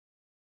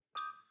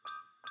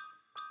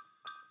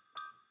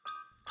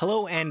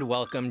Hello and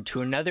welcome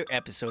to another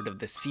episode of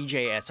the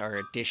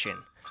CJSR Edition,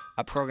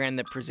 a program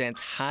that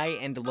presents high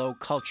and low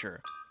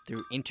culture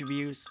through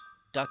interviews,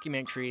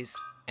 documentaries,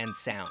 and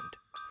sound.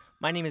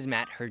 My name is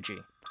Matt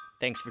Hergy.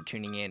 Thanks for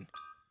tuning in.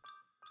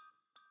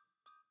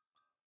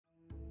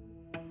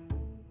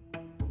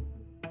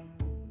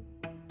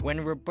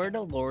 When Roberta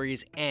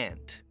Laurie's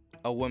aunt,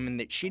 a woman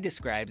that she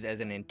describes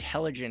as an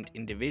intelligent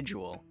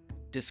individual,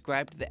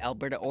 described the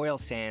Alberta oil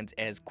sands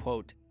as,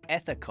 quote,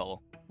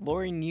 ethical,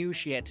 Laurie knew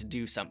she had to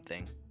do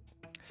something.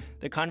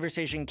 The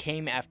conversation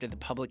came after the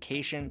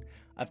publication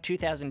of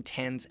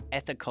 2010's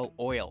Ethical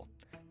Oil,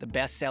 the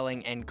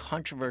best-selling and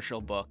controversial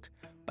book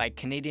by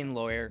Canadian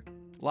lawyer,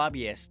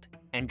 lobbyist,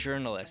 and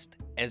journalist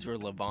Ezra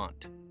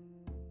Levant.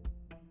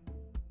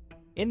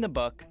 In the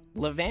book,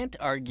 Levant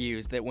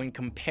argues that when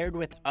compared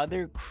with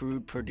other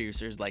crude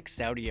producers like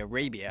Saudi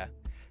Arabia,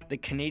 the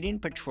Canadian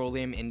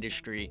petroleum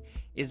industry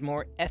is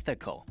more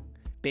ethical,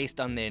 based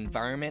on the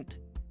environment,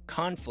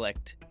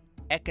 conflict,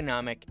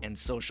 economic, and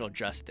social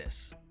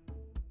justice.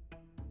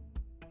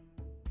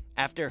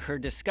 After her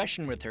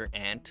discussion with her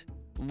aunt,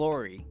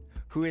 Laurie,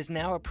 who is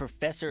now a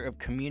professor of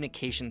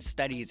communication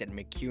studies at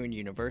MacEwan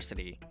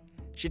University,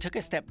 she took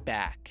a step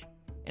back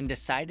and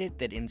decided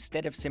that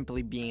instead of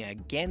simply being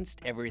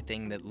against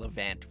everything that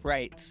Levant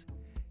writes,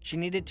 she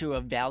needed to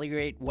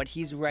evaluate what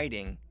he's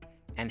writing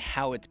and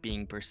how it's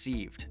being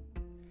perceived.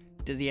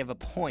 Does he have a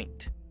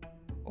point?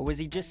 Or was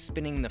he just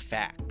spinning the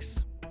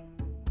facts?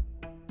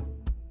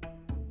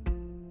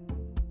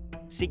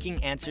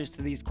 Seeking answers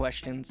to these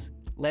questions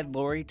led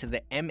Laurie to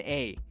the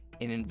MA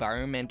in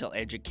Environmental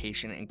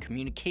Education and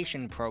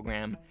Communication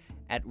program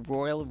at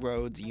Royal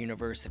Roads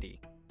University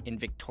in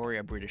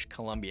Victoria, British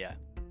Columbia.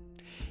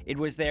 It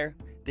was there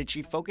that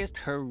she focused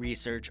her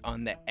research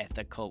on the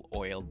ethical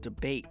oil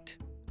debate.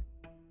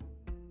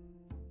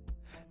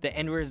 The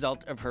end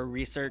result of her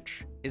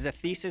research is a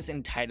thesis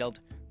entitled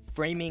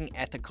Framing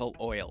Ethical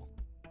Oil: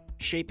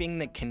 Shaping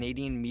the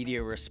Canadian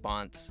Media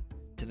Response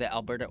to the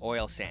Alberta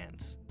Oil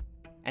Sands,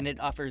 and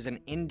it offers an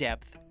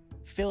in-depth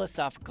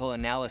philosophical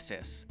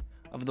analysis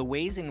of the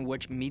ways in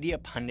which media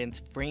pundits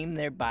frame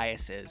their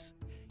biases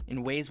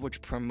in ways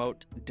which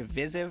promote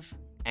divisive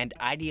and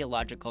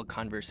ideological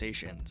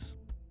conversations.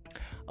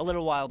 A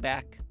little while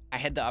back, I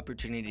had the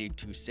opportunity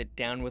to sit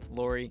down with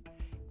Laurie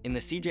in the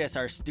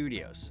CJSR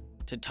studios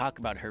to talk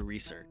about her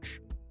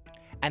research.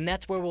 And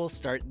that's where we'll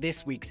start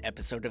this week's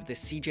episode of the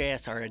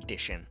CJSR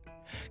Edition.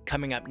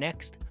 Coming up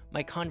next,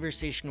 my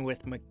conversation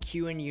with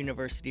MacEwan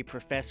University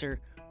professor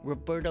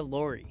Roberta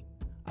Laurie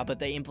about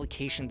the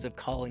implications of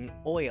calling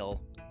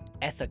oil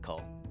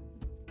ethical.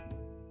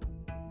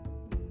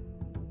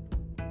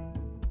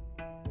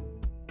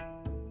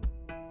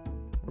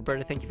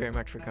 Roberta, thank you very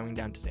much for coming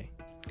down today.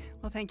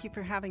 Well, thank you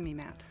for having me,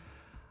 Matt.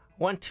 I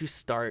want to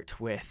start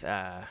with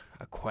a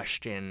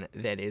question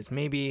that is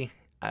maybe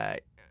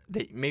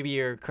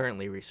you're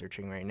currently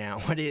researching right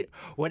now.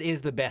 What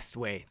is the best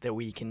way that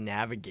we can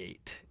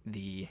navigate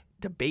the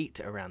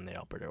debate around the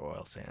Alberta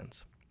oil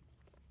sands?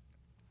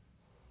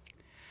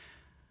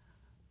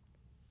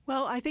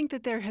 Well, I think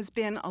that there has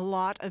been a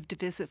lot of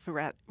divisive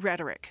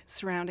rhetoric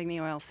surrounding the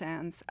oil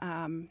sands.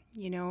 There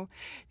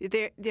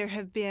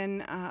have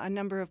been a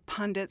number of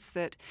pundits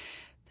that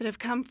have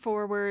come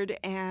forward,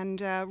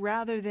 and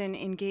rather than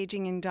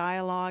engaging in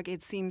dialogue,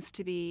 it seems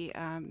to be,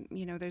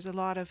 there's a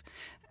lot of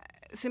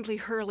simply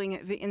hurling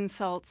at the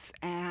insults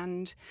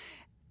and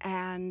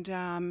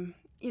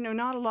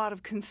not a lot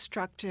of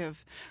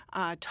constructive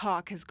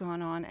talk has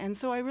gone on. And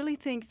so I really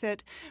think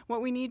that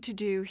what we need to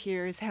do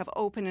here is have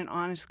open and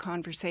honest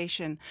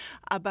conversation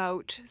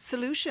about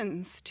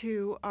solutions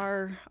to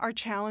our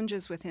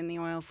challenges within the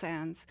oil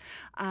sands.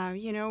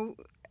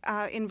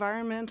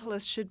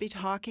 Environmentalists should be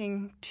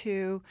talking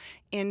to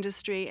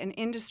industry, and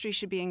industry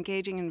should be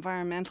engaging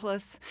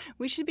environmentalists.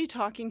 We should be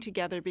talking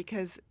together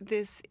because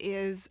this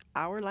is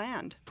our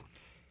land.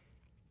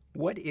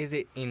 What is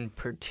it in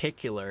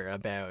particular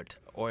about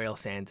oil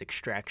sands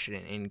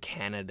extraction in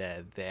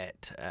Canada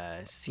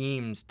that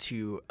seems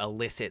to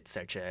elicit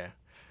such a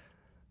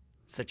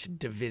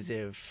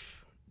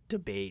divisive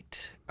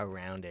debate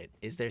around it?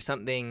 Is there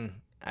something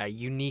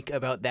unique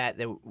about that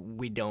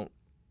we don't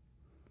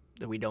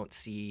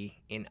see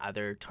in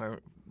other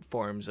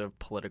forms of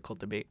political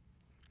debate?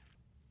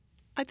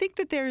 I think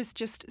that there is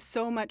just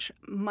so much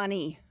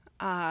money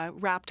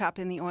wrapped up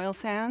in the oil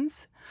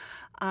sands.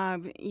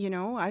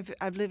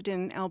 I've lived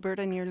in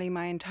Alberta nearly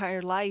my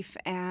entire life,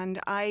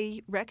 and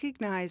I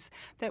recognize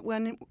that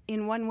when,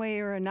 in one way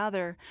or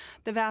another,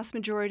 the vast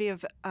majority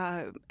of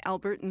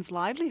Albertans'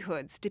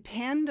 livelihoods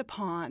depend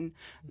upon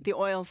the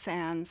oil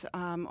sands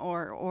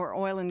or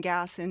oil and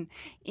gas in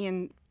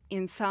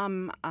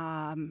some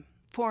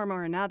form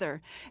or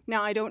another.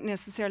 Now, I don't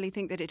necessarily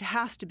think that it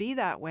has to be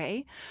that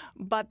way,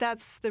 but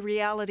that's the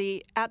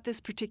reality at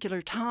this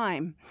particular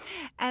time.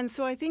 And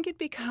so I think it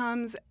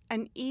becomes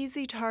an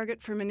easy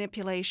target for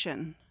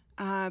manipulation.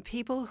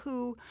 People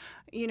who,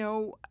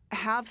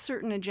 have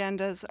certain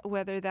agendas,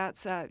 whether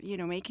that's,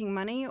 making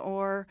money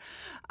or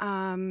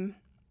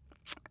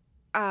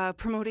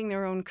promoting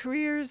their own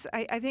careers.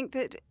 I think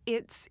that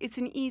it's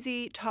an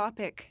easy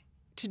topic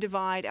to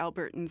divide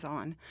Albertans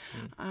on.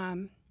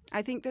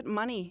 I think that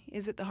money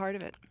is at the heart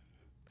of it.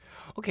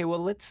 Okay,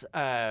 well, let's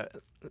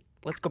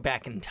go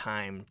back in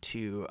time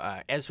to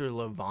Ezra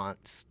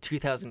Levant's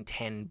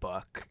 2010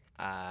 book,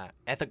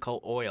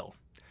 Ethical Oil,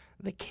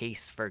 The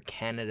Case for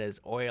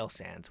Canada's Oil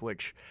Sands,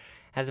 which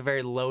has a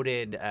very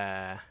loaded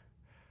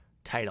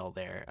title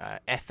there,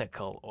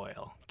 Ethical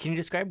Oil. Can you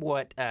describe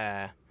what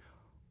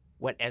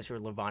Ezra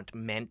Levant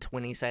meant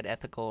when he said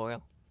ethical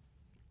oil?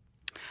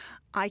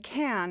 I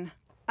can.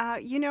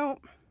 In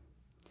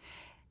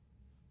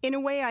a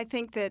way, I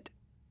think that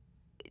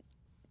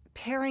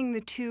pairing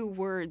the two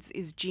words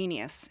is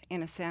genius,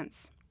 in a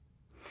sense.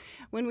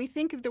 When we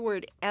think of the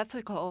word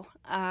ethical,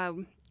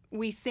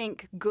 we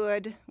think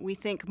good, we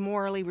think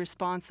morally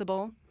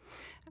responsible,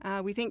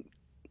 we think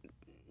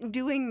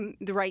doing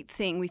the right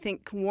thing, we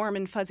think warm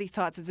and fuzzy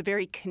thoughts. It's a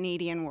very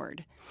Canadian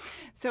word.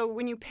 So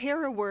when you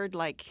pair a word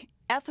like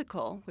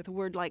ethical with a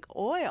word like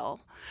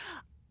oil,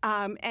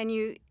 and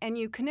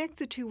you connect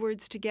the two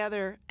words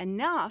together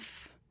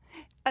enough,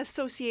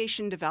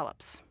 association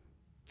develops.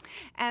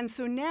 And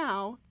so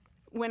now,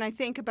 when I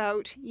think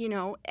about,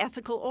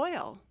 ethical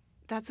oil,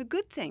 that's a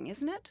good thing,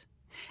 isn't it?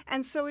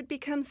 And so it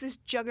becomes this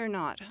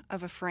juggernaut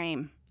of a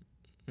frame.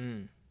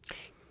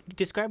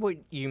 Describe what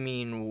you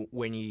mean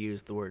when you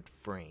use the word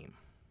frame.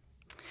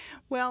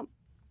 Well,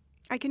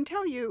 I can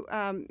tell you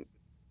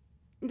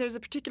there's a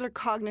particular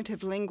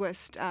cognitive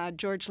linguist,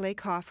 George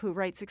Lakoff, who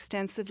writes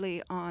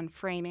extensively on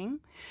framing.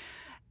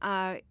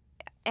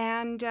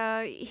 And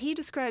he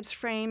describes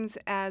frames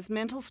as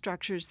mental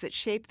structures that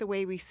shape the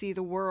way we see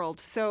the world.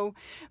 So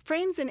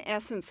frames, in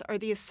essence, are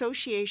the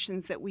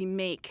associations that we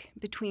make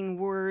between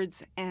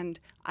words and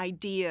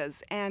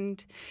ideas.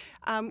 And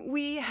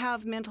we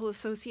have mental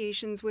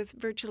associations with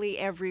virtually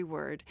every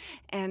word.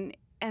 And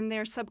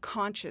they're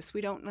subconscious. We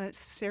don't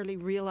necessarily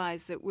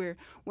realize that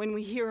when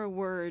we hear a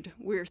word,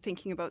 we're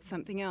thinking about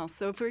something else.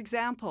 So, for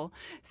example,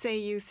 say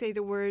you say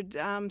the word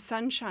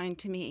sunshine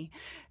to me.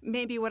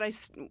 Maybe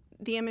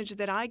the image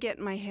that I get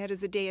in my head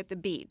is a day at the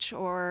beach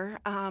or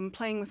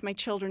playing with my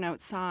children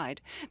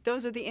outside.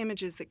 Those are the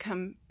images that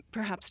come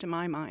perhaps to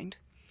my mind.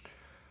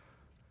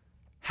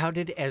 How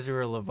did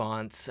Ezra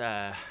Levant's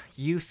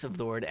use of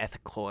the word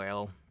ethical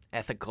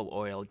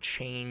oil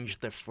change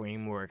the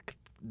framework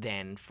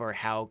then for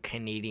how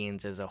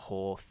Canadians as a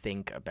whole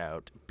think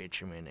about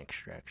bitumen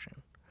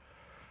extraction?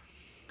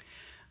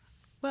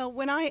 Well,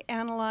 when I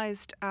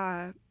analyzed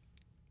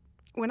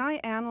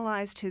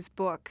his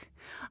book,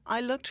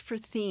 I looked for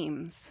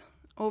themes,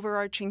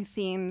 overarching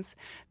themes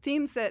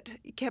that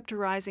kept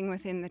arising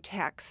within the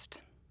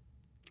text.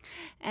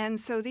 And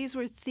so these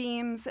were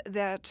themes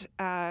that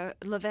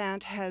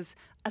Levant has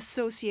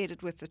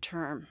associated with the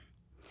term.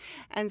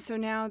 And so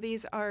now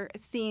these are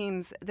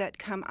themes that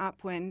come up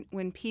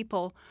when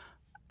people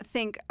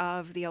think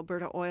of the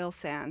Alberta oil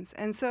sands.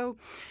 And so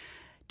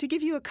to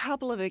give you a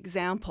couple of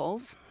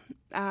examples,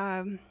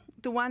 the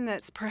one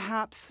that's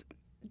perhaps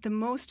the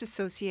most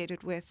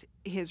associated with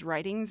his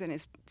writings and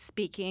his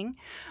speaking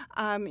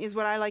is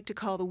what I like to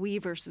call the we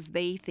versus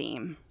they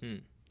theme.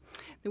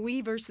 The we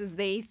versus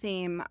they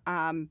theme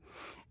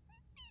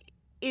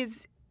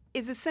is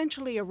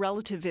essentially a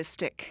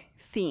relativistic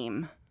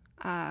theme.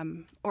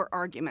 Or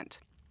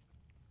argument.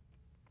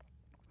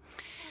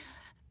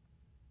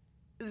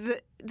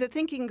 The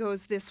thinking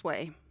goes this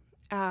way.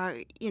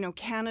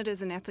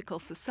 Canada's an ethical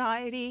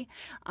society.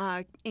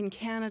 In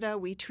Canada,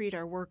 we treat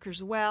our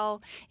workers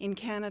well. In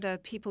Canada,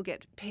 people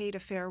get paid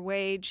a fair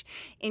wage.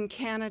 In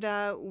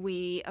Canada,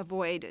 we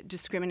avoid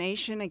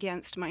discrimination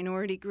against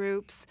minority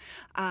groups.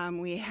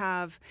 We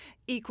have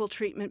equal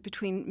treatment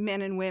between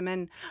men and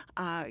women.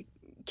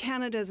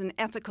 Canada's an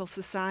ethical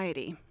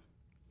society.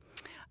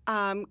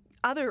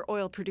 Other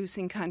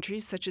oil-producing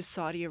countries, such as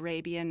Saudi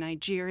Arabia,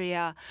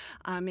 Nigeria,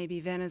 maybe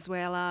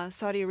Venezuela,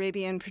 Saudi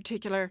Arabia in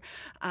particular,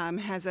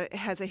 has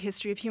a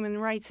history of human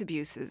rights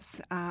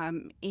abuses.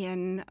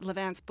 In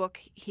Levant's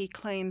book, he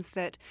claims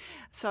that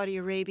Saudi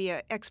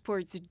Arabia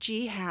exports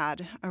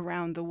jihad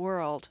around the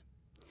world.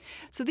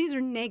 So these are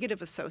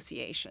negative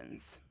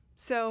associations.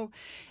 So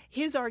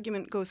his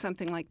argument goes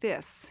something like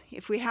this.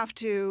 If we have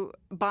to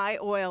buy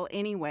oil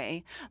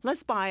anyway,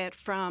 let's buy it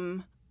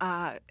from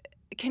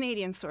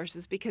Canadian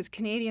sources, because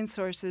Canadian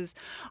sources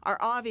are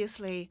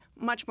obviously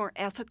much more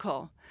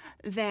ethical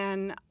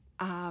than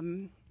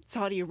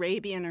Saudi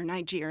Arabian or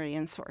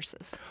Nigerian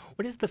sources.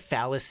 What is the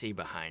fallacy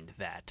behind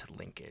that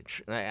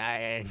linkage?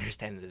 I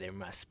understand that there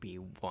must be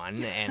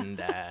one, and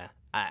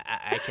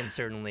I can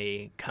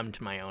certainly come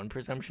to my own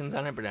presumptions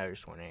on it, but I was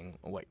just wondering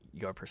what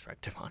your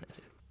perspective on it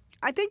is.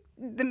 I think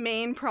the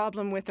main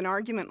problem with an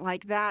argument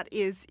like that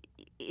is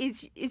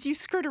you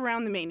skirt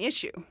around the main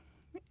issue.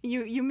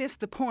 You miss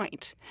the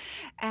point.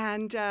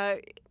 And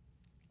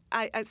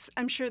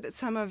I'm sure that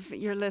some of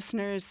your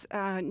listeners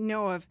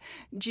know of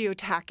Geo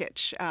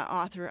Takich,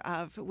 author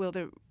of Will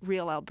the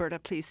Real Alberta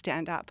Please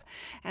Stand Up?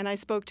 And I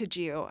spoke to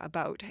Geo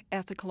about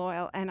ethical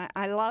oil, and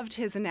I loved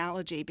his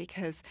analogy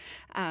because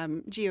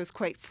Geo's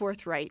quite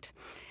forthright.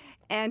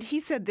 And he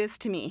said this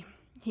to me.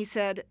 He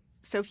said,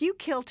 "So if you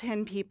kill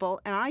 10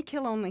 people and I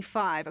kill only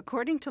 5,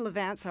 according to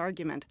Levant's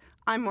argument,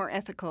 I'm more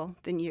ethical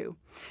than you."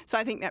 So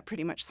I think that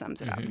pretty much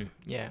sums it up.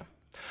 Yeah.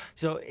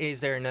 So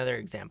is there another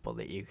example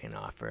that you can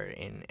offer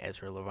in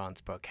Ezra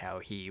Levant's book, how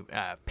he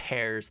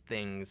pairs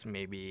things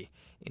maybe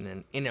in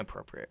an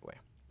inappropriate way?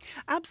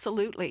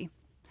 Absolutely.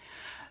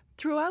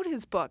 Throughout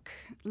his book,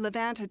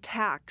 Levant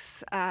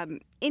attacks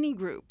any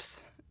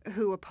groups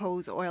who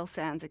oppose oil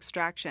sands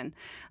extraction,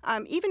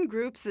 even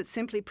groups that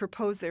simply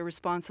propose their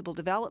responsible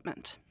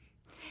development.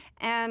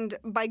 And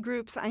by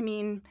groups, I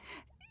mean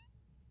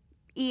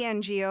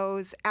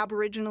ENGOs,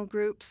 Aboriginal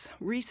groups,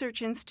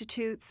 research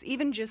institutes,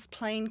 even just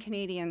plain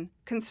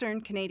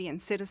concerned Canadian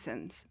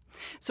citizens.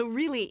 So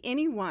really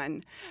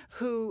anyone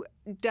who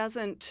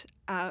isn't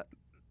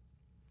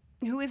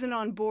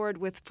on board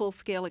with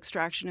full-scale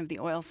extraction of the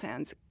oil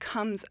sands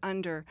comes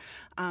under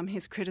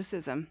his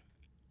criticism.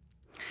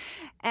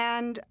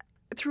 And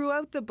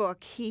throughout the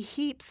book, he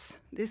heaps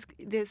this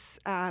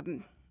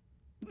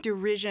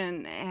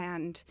derision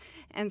and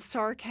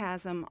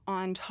sarcasm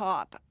on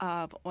top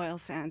of oil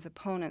sands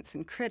opponents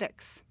and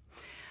critics.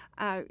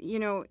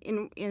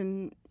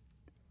 In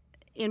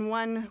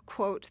one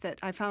quote that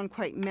I found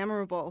quite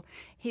memorable,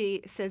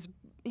 he says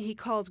he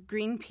calls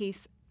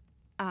Greenpeace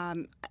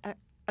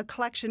a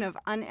collection of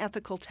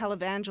unethical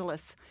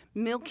televangelists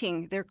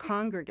milking their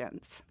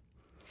congregants.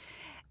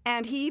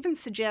 And he even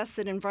suggests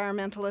that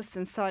environmentalists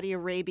in Saudi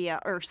Arabia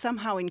are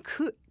somehow in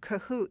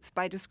cahoots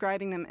by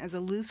describing them as a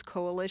loose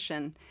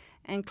coalition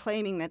and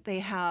claiming that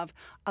they have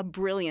a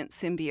brilliant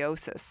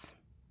symbiosis.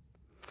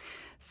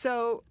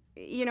 So,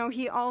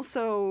 he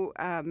also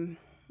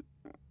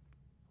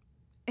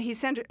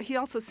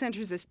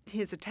centers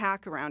his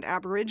attack around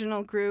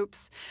Aboriginal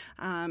groups.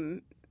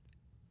 Andrew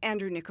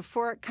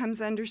Nikiforuk comes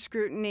under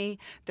scrutiny.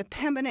 The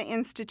Pembina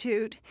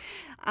Institute.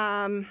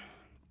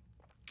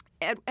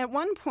 At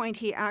one point,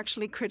 he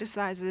actually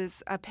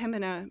criticizes a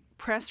Pembina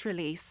press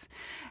release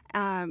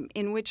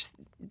in which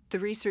the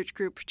research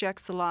group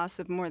projects the loss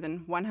of more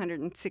than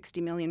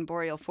 160 million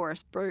boreal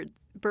forest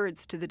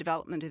birds to the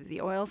development of the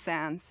oil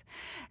sands.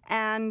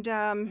 And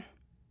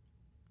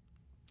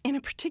in a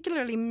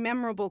particularly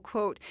memorable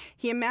quote,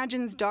 he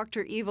imagines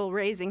Dr. Evil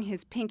raising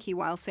his pinky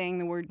while saying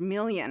the word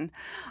million,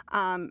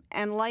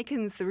 and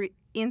likens the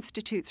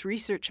Institute's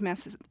research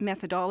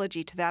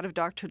methodology to that of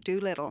Dr.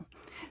 Doolittle.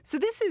 So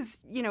this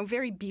is,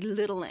 very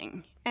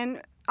belittling,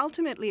 and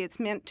ultimately it's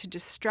meant to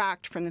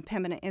distract from the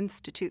Pembina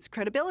Institute's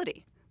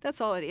credibility. That's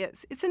all it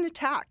is. It's an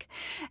attack.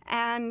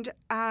 And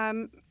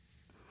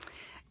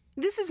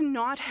this is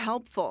not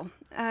helpful.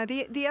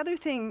 The other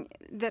thing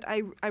that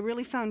I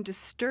really found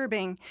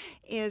disturbing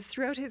is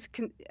throughout his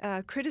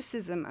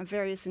criticism of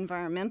various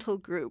environmental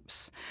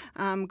groups,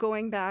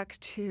 going back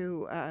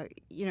to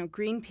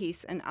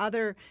Greenpeace and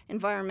other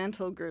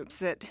environmental groups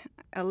that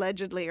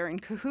allegedly are in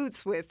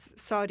cahoots with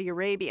Saudi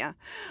Arabia,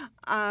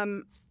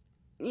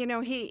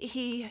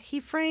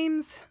 he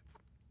frames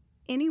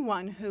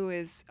anyone who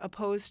is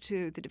opposed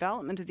to the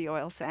development of the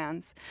oil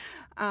sands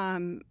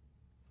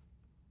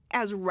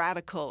as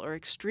radical or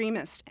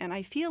extremist. And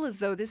I feel as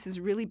though this has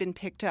really been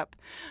picked up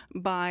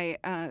by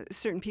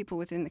certain people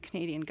within the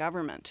Canadian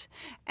government.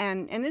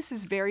 And this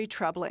is very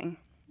troubling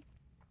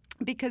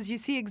because you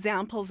see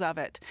examples of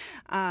it.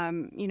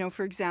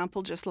 For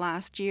example, just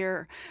last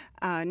year,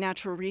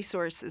 Natural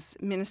Resources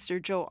Minister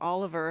Joe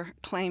Oliver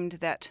claimed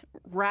that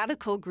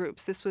radical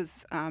groups, this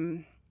was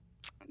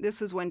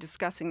when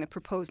discussing the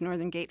proposed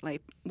Northern Gateway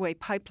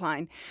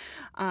pipeline,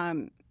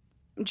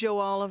 Joe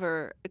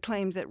Oliver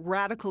claimed that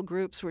radical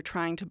groups were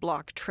trying to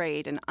block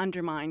trade and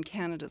undermine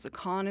Canada's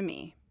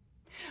economy.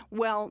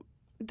 Well,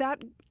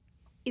 that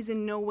is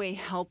in no way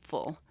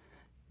helpful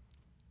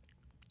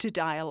to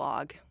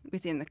dialogue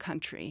within the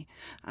country,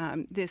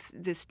 this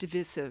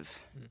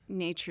divisive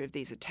nature of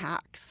these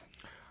attacks.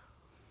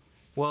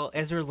 Well,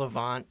 Ezra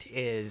Levant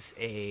is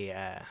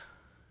I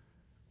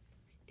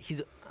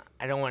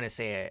don't want to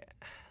say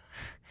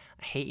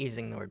I hate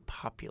using the word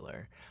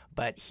popular,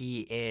 but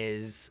he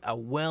is a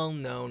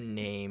well-known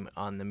name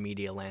on the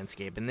media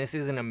landscape. And this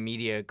isn't a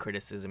media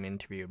criticism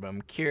interview, but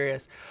I'm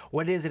curious,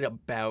 what is it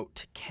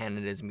about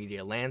Canada's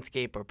media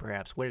landscape, or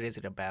perhaps what is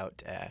it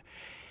about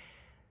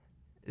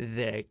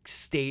the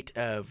state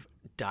of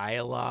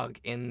dialogue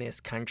in this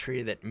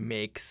country that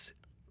makes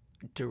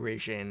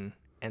derision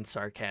and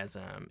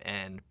sarcasm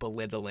and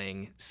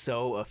belittling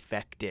so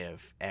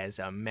effective as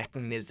a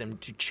mechanism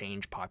to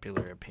change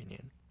popular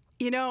opinion?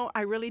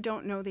 I really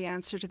don't know the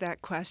answer to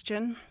that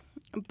question,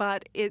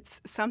 but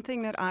it's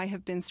something that I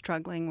have been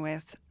struggling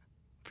with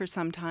for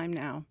some time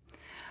now.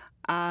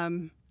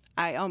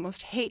 I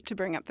almost hate to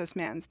bring up this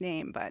man's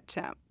name, but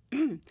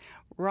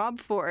Rob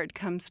Ford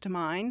comes to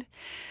mind,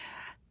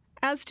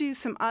 as do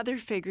some other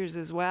figures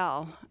as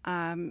well.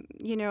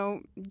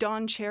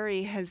 Don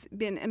Cherry has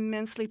been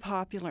immensely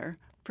popular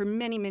for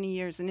many, many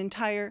years. An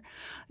entire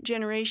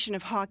generation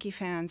of hockey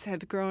fans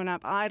have grown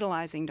up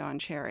idolizing Don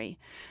Cherry.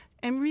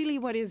 And really,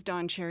 what is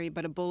Don Cherry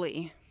but a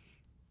bully?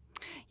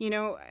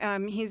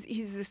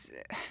 He's this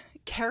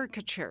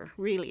caricature,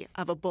 really,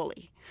 of a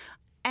bully.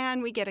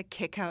 And we get a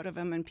kick out of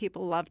him, and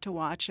people love to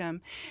watch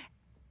him.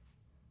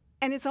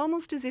 And it's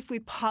almost as if we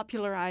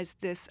popularized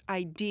this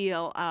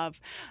ideal of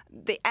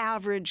the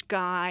average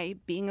guy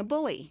being a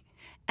bully.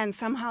 And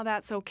somehow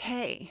that's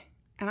okay.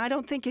 And I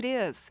don't think it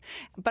is.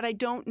 But I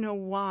don't know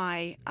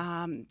why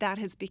that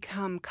has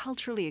become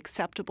culturally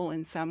acceptable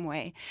in some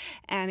way.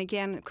 And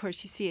again, of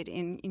course, you see it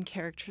in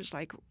characters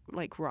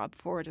like Rob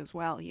Ford as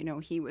well. You know,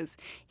 he was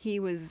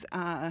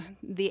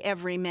the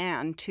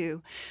everyman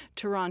to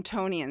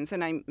Torontonians.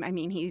 And I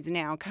mean, he's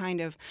now kind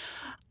of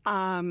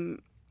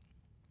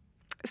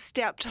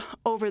stepped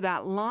over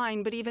that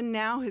line. But even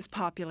now, his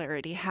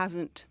popularity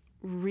hasn't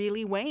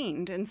really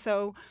waned. And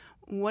so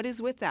what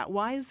is with that?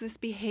 Why is this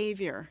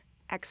behavior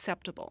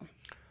acceptable?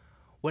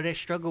 What I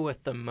struggle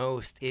with the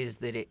most is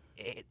that it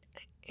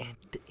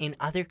in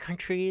other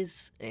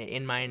countries,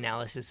 in my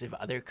analysis of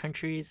other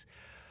countries,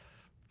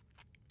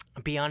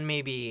 beyond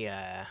maybe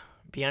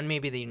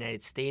the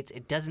United States,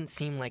 it doesn't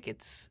seem like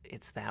it's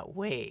that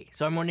way.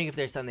 So I'm wondering if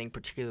there's something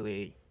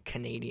particularly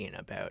Canadian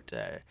about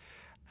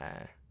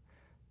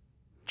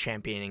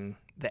championing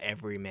the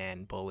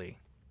everyman bully.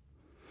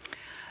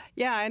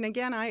 Yeah, and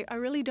again, I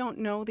really don't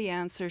know the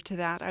answer to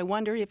that. I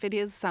wonder if it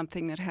is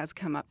something that has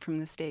come up from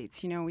the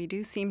States. You know, we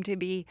do seem to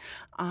be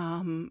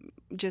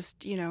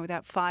just, you know,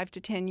 that 5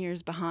 to 10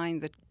 years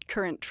behind the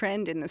current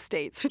trend in the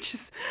States, which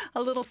is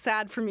a little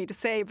sad for me to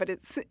say, but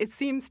it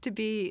seems to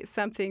be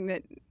something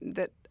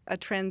that a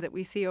trend that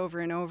we see over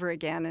and over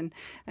again,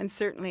 and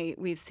certainly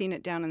we've seen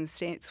it down in the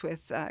States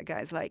with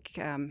guys like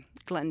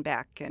Glenn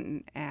Beck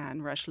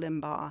and Rush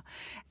Limbaugh.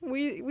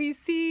 We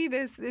see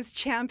this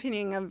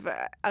championing of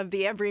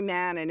the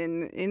everyman, and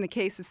in the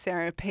case of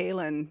Sarah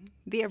Palin,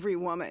 the every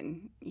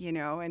woman, you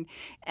know, and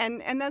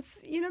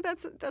that's, you know,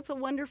 that's a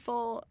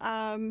wonderful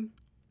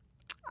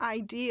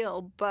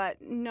ideal,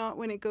 but not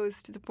when it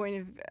goes to the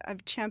point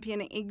of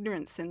championing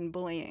ignorance and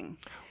bullying.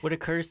 What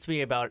occurs to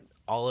me about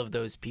all of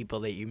those people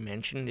that you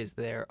mentioned is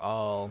they're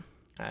all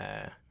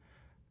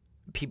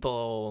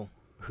people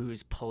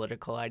whose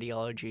political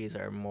ideologies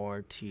are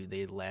more to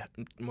the left,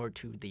 more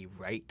to the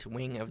right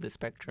wing of the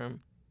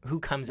spectrum.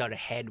 Who comes out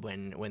ahead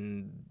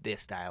when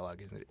this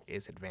dialogue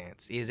is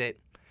advanced? Is it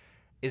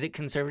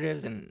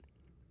conservatives,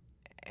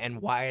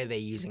 and why are they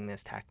using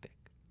this tactic?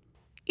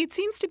 It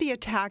seems to be a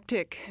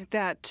tactic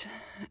that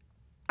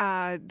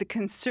the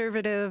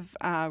conservative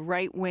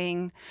right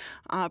wing,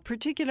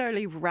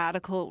 particularly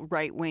radical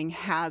right wing,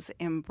 has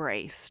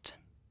embraced.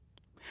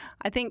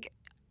 I think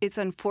it's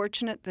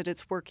unfortunate that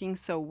it's working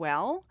so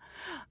well.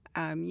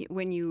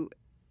 When you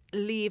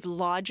leave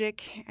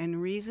logic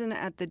and reason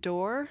at the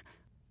door,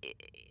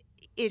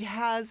 it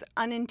has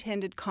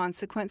unintended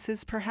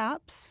consequences,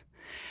 perhaps.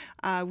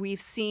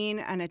 We've seen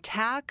an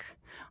attack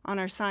on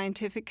our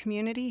scientific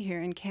community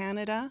here in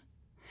Canada.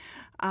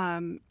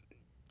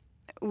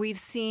 We've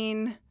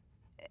seen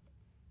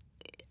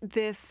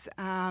this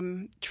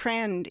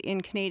trend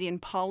in Canadian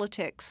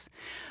politics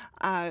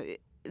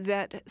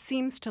that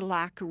seems to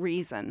lack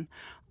reason.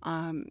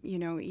 You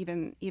know,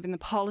 even the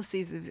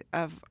policies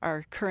of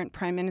our current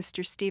Prime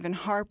Minister, Stephen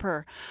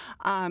Harper,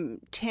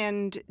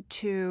 tend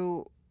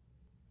to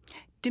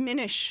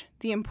diminish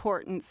the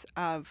importance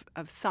of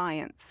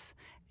science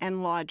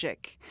and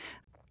logic.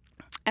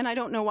 And I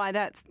don't know why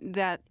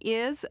that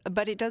is,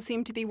 but it does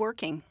seem to be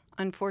working,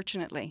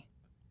 unfortunately.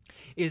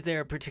 Is there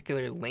a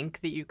particular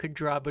link that you could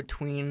draw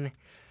between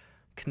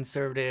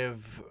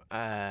conservative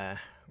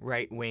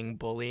right-wing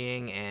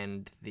bullying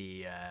and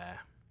the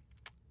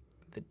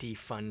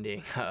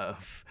defunding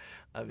of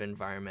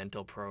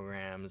environmental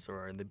programs,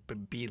 or the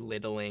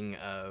belittling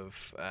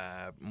of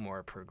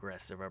more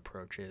progressive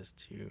approaches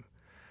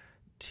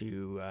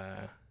to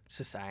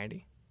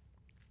society?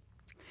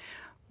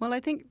 Well, I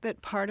think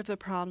that part of the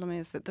problem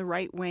is that the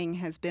right wing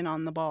has been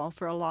on the ball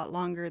for a lot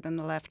longer than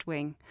the left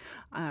wing.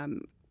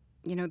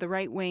 You know, the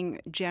right wing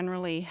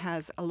generally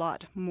has a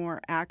lot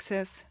more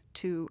access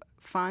to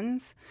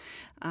funds,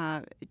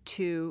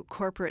 to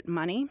corporate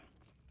money.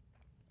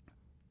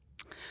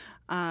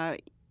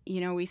 You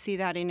know, we see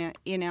that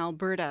in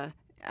Alberta.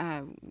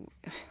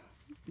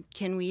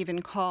 Can we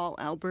even call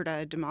Alberta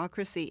a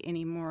democracy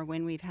anymore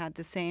when we've had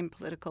the same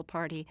political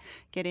party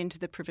get into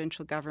the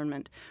provincial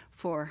government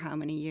for how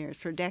many years?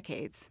 For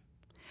decades.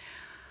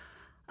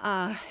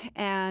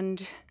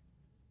 And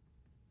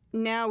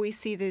now we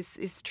see this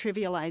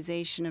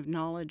trivialization of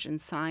knowledge and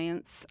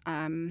science.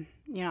 You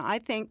know, I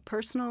think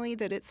personally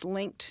that it's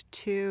linked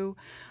to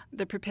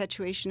the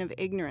perpetuation of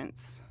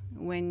ignorance.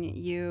 When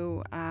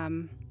you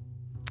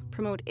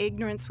promote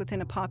ignorance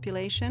within a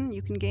population,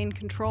 you can gain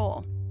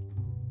control.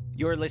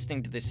 You're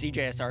listening to the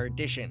CJSR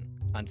edition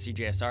on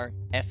CJSR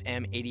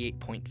FM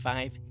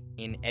 88.5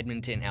 in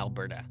Edmonton,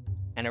 Alberta,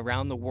 and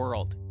around the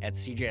world at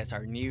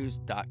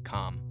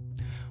cjsrnews.com.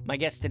 My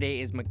guest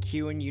today is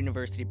MacEwan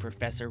University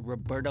professor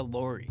Roberta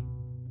Laurie.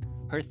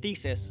 Her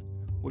thesis,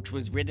 which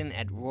was written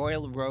at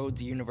Royal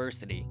Roads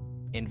University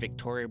in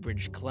Victoria,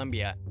 British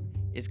Columbia,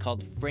 is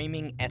called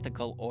Framing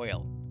Ethical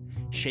Oil,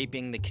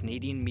 Shaping the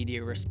Canadian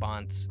Media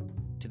Response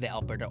to the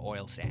Alberta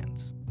Oil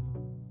Sands.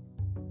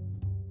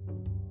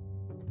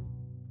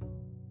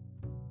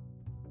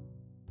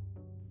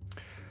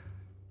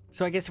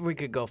 So I guess if we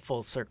could go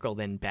full circle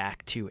then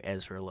back to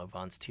Ezra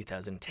Levant's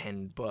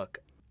 2010 book,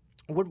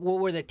 what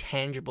were the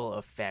tangible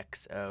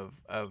effects of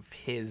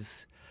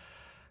his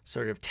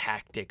sort of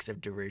tactics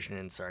of derision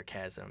and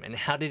sarcasm, and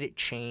how did it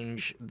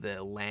change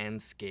the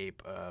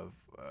landscape of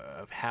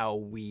how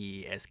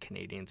we as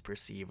Canadians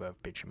perceive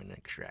of bitumen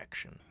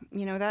extraction?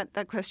 You know,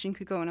 that question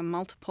could go in a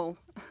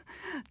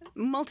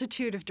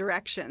multitude of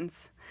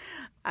directions.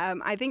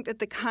 I think that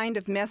the kind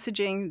of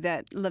messaging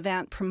that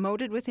Levant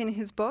promoted within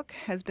his book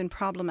has been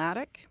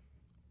problematic.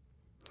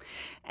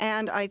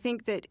 And I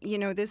think that, you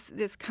know,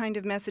 this kind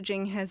of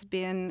messaging has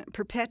been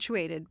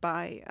perpetuated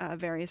by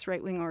various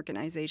right-wing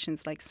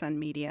organizations like Sun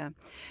Media,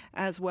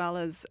 as well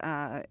as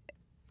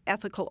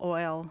Ethical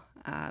Oil.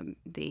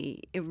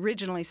 It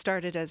originally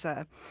started as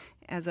a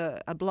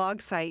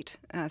blog site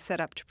set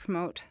up to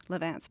promote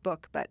Levant's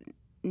book, but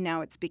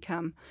now it's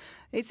become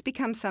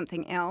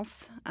something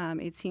else.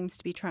 It seems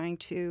to be trying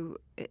to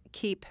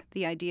keep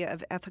the idea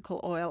of ethical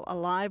oil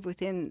alive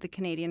within the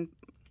Canadian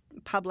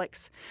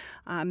public's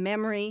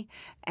memory,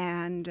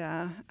 and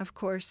of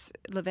course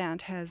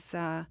Levant has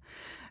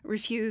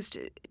refused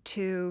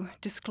to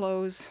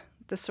disclose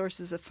the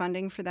sources of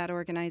funding for that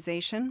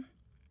organization.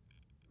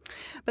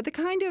 But the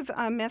kind of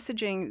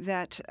messaging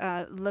that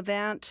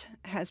Levant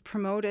has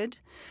promoted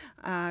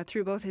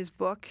through both his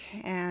book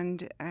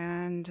and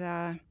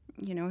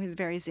you know, his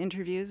various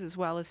interviews, as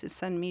well as his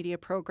Sun Media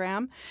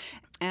program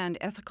and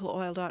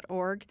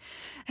ethicaloil.org,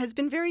 has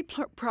been very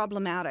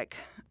problematic.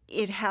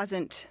 It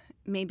hasn't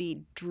maybe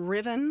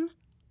driven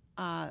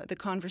the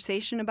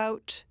conversation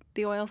about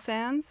the oil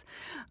sands,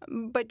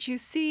 but you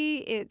see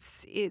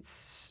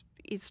its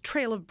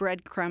trail of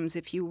breadcrumbs,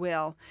 if you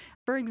will.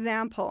 For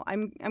example,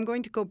 I'm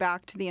going to go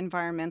back to the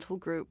environmental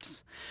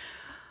groups.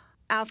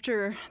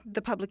 After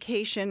the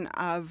publication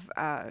of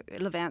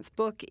Levant's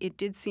book, it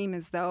did seem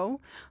as though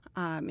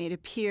it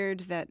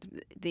appeared that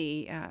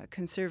the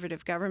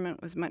Conservative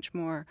government was much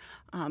more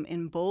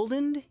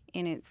emboldened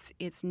in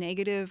its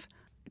negative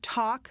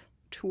talk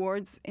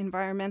towards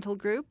environmental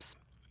groups.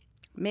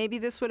 Maybe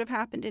this would have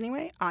happened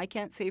anyway. I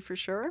can't say for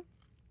sure.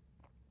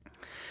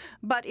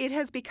 But it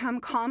has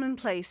become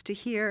commonplace to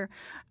hear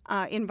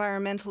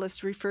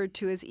environmentalists referred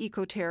to as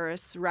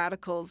eco-terrorists,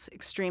 radicals,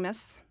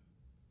 extremists.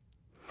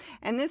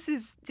 And this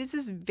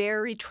is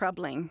very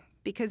troubling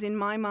because in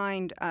my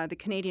mind, the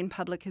Canadian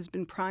public has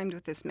been primed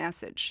with this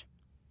message.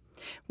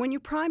 When you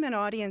prime an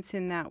audience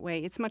in that way,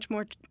 it's much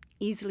more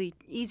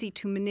easy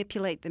to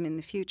manipulate them in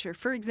the future.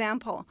 For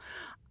example,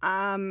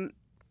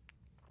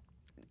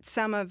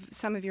 some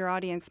of your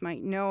audience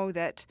might know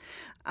that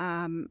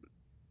an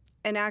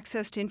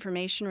access to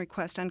information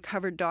request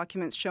uncovered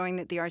documents showing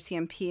that the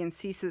RCMP and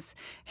CSIS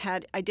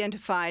had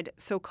identified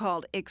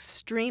so-called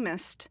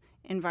extremist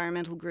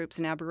environmental groups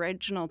and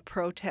Aboriginal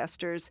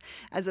protesters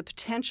as a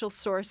potential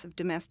source of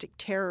domestic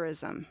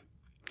terrorism.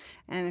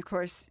 And of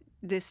course,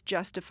 this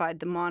justified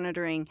the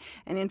monitoring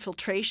and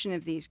infiltration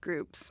of these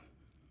groups.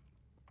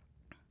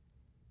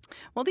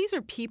 Well, these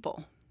are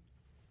people.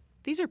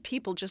 These are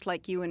people just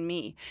like you and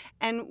me.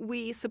 And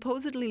we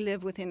supposedly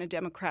live within a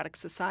democratic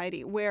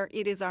society where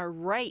it is our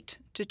right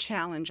to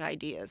challenge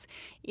ideas.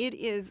 It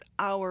is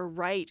our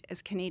right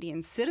as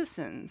Canadian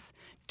citizens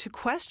to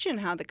question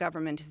how the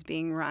government is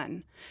being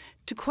run,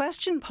 to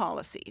question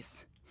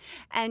policies.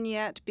 And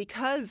yet,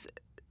 because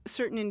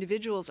certain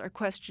individuals are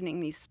questioning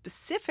these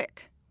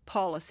specific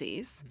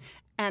policies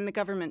and the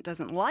government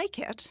doesn't like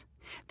it,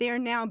 they are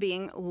now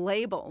being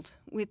labeled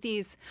with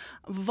these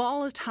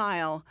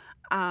volatile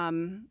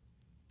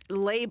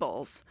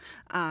labels,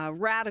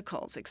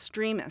 radicals,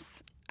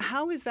 extremists.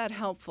 How is that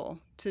helpful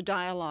to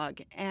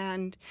dialogue?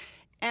 And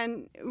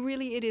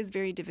really, it is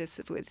very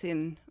divisive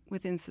within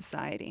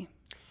society.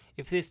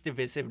 If this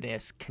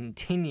divisiveness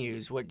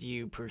continues, what do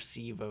you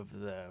perceive of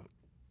the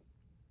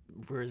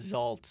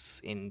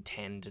results in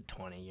 10 to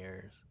 20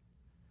 years?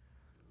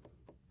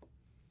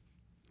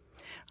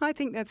 I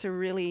think that's a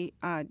really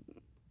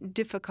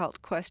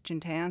difficult question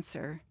to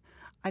answer.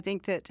 I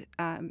think that,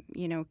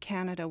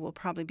 Canada will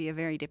probably be a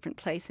very different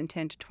place in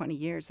 10 to 20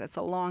 years. That's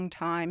a long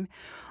time.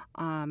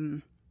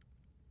 And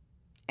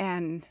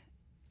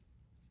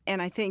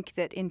I think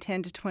that in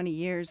 10 to 20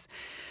 years,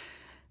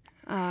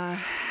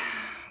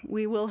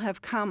 we will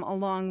have come a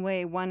long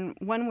way. One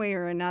way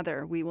or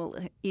another, we will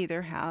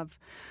either have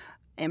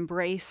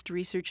embraced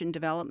research and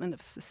development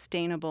of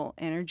sustainable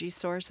energy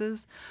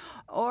sources,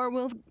 or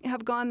we'll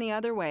have gone the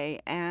other way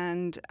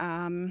and,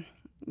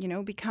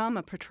 become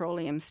a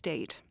petroleum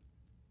state.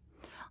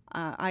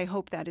 I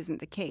hope that isn't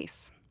the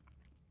case.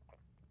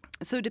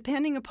 So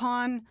depending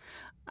upon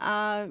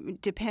a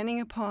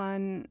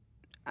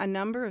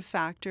number of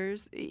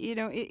factors,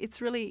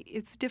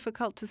 it's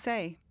difficult to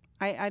say.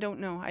 I don't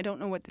know. I don't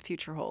know what the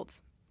future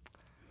holds.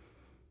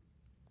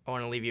 I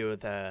want to leave you with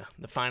the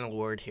final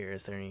word here.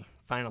 Is there any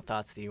final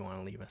thoughts that you want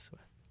to leave us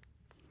with?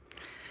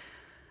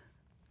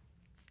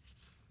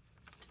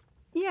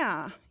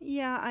 Yeah.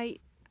 I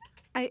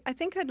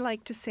think I'd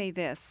like to say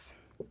this.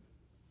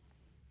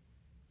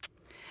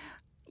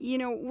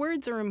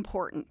 Words are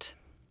important.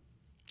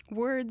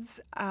 Words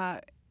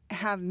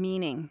have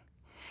meaning.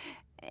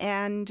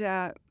 And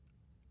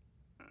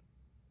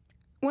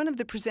one of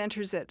the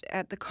presenters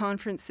at the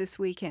conference this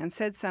weekend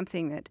said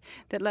something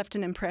that left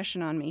an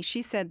impression on me.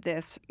 She said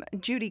this,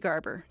 Judy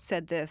Garber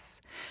said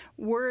this: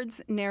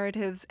 words,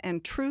 narratives,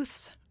 and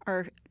truths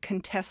are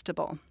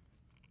contestable.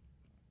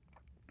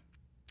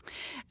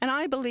 And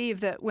I believe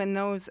that when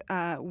those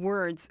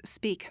words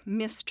speak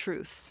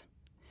mistruths,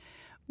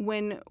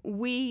 when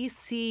we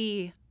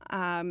see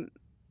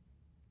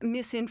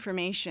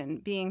misinformation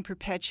being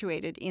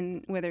perpetuated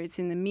in whether it's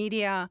in the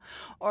media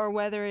or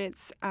whether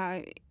it's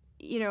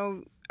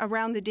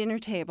around the dinner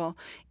table,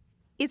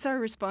 it's our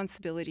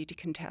responsibility to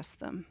contest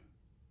them.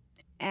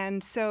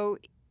 And so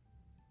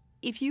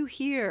if you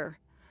hear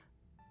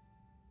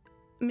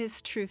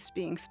mistruths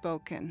being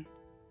spoken,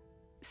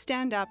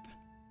 stand up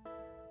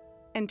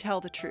and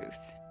tell the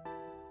truth.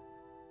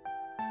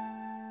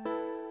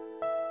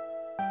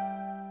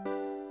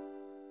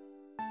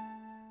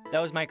 That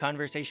was my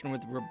conversation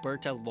with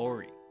Roberta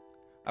Laurie,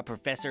 a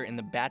professor in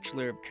the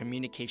Bachelor of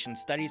Communication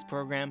Studies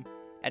program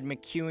at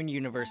MacEwan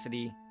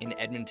University in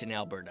Edmonton,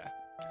 Alberta.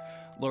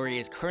 Laurie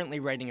is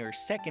currently writing her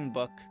second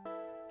book,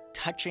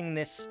 Touching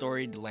This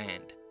Storied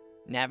Land,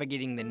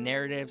 Navigating the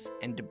Narratives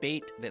and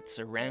Debate that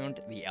Surround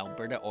the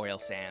Alberta Oil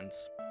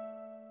Sands.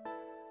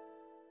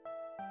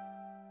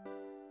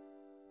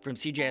 From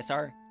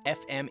CJSR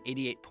FM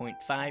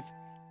 88.5,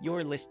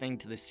 you're listening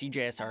to the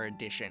CJSR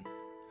edition.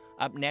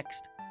 Up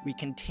next, we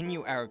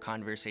continue our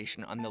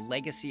conversation on the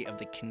legacy of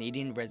the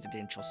Canadian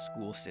residential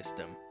school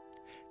system.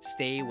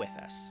 Stay with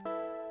us.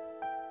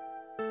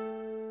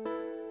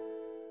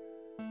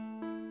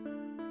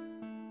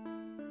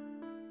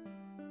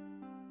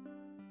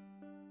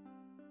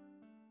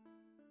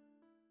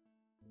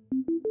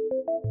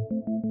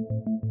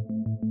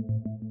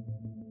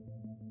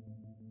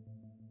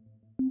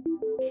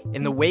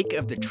 In the wake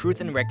of the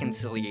Truth and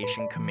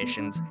Reconciliation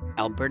Commission's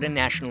Alberta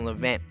National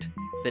event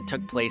that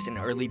took place in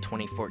early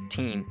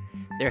 2014,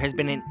 there has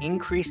been an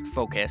increased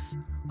focus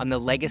on the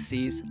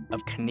legacies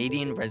of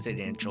Canadian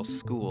residential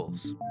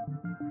schools.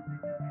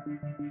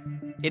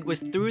 It was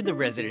through the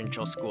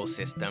residential school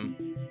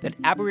system that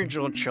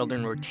Aboriginal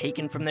children were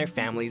taken from their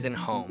families and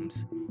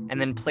homes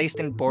and then placed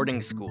in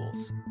boarding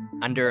schools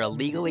under a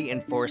legally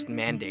enforced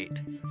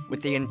mandate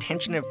with the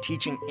intention of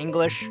teaching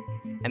English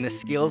and the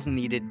skills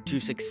needed to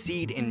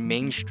succeed in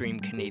mainstream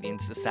Canadian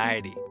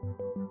society.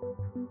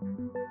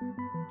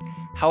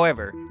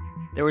 However,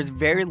 there was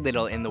very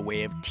little in the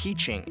way of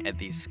teaching at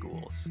these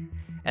schools,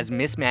 as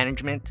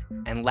mismanagement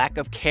and lack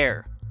of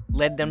care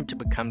led them to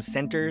become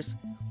centers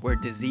where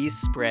disease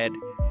spread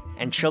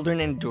and children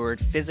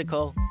endured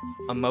physical,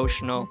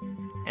 emotional,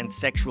 and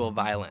sexual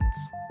violence.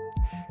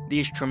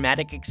 These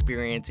traumatic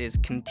experiences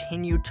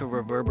continue to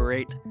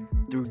reverberate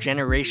through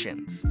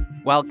generations,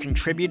 while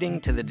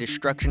contributing to the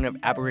destruction of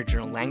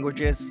Aboriginal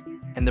languages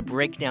and the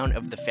breakdown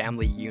of the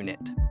family unit.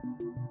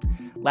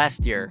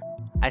 Last year,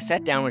 I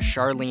sat down with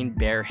Charlene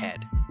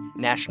Bearhead,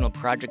 National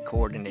Project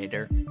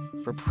Coordinator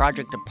for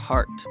Project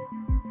Apart,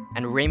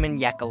 and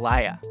Raymond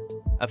Yakeleya,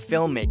 a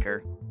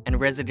filmmaker and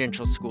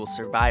residential school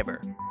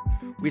survivor.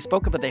 We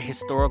spoke about the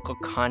historical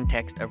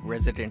context of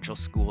residential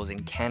schools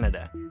in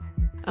Canada.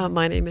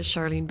 My name is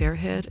Charlene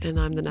Bearhead, and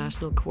I'm the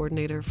National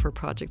Coordinator for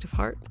Project of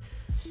Heart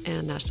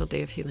and National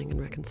Day of Healing and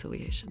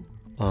Reconciliation.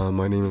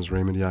 My name is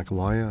Raymond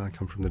Yakeleya. I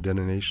come from the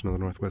Dene Nation of the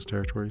Northwest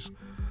Territories.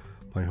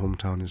 My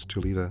hometown is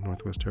Tulita,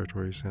 Northwest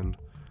Territories, and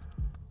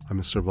I'm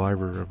a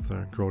survivor of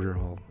the Grolier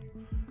Hall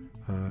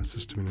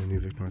system in the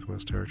Nunavik,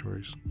 Northwest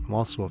Territories. I'm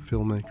also a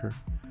filmmaker,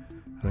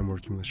 and I'm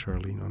working with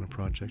Charlene on a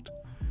project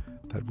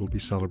that will be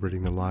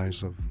celebrating the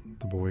lives of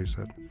the boys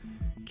that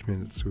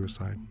committed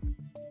suicide.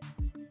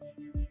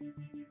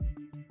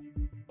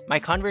 My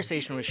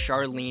conversation with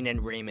Charlene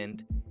and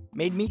Raymond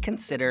made me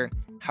consider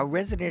how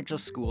residential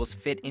schools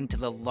fit into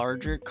the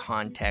larger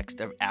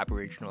context of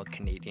Aboriginal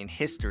Canadian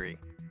history,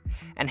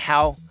 and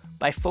how,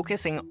 by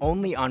focusing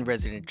only on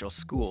residential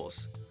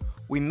schools,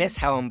 we miss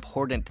how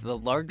important the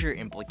larger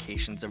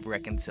implications of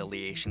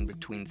reconciliation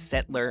between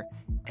settler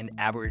and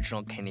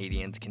Aboriginal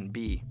Canadians can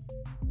be.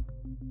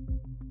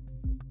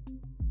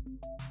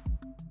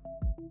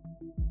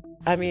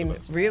 I mean,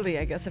 really,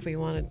 I guess if we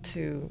wanted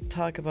to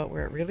talk about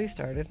where it really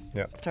started,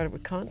 Yeah. it started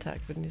with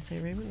contact, wouldn't you say,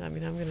 Raymond? I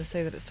mean, I'm going to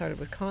say that it started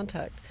with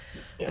contact.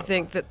 Yeah. I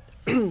think that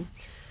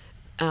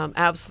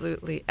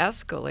absolutely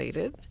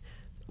escalated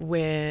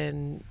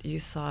when you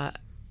saw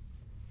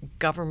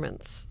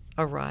governments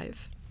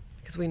arrive.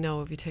 Because we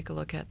know if you take a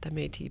look at the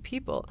Métis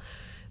people,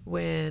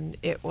 when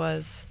it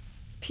was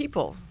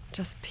people,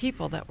 just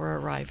people that were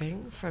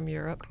arriving from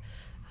Europe,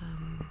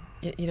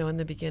 in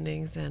the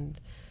beginnings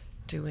and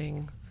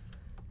doing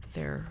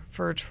their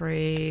fur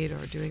trade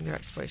or doing their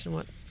exploitation,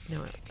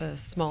 the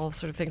small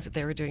sort of things that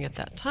they were doing at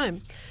that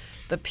time,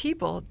 the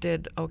people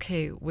did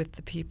okay with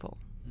the people.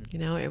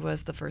 It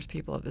was the first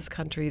people of this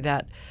country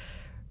that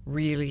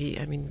really,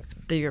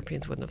 the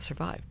Europeans wouldn't have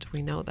survived.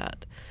 We know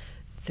that.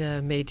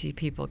 The Métis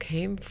people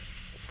came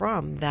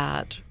from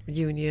that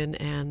union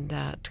and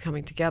that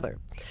coming together.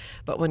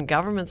 But when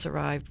governments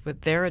arrived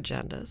with their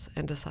agendas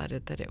and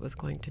decided that it was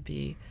going to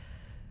be,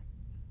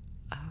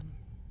 I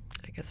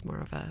guess,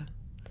 more of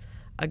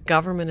a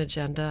government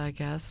agenda, I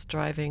guess,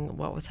 driving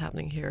what was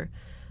happening here,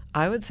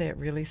 I would say it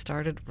really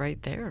started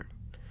right there.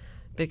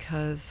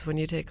 Because when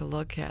you take a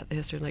look at the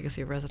history and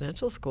legacy of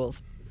residential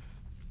schools,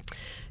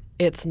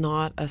 it's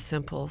not a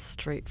simple,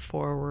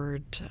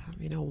 straightforward,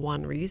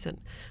 one reason.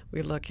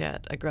 We look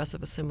at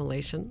aggressive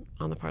assimilation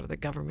on the part of the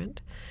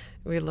government.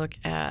 We look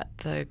at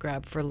the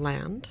grab for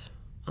land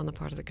on the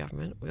part of the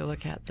government. We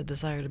look at the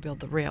desire to build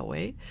the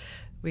railway.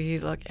 We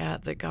look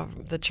at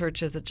the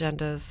church's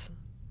agendas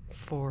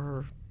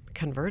for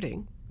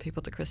converting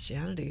people to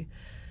Christianity.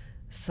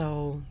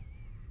 So,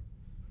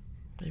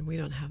 and we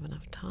don't have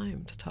enough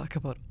time to talk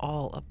about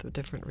all of the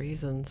different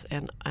reasons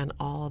and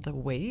all the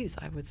ways,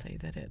 I would say,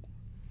 that it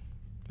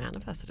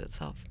manifested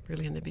itself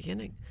really in the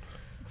beginning.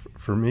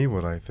 For me,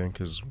 what I think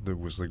is there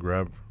was the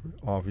grab,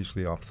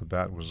 obviously off the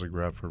bat, was the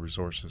grab for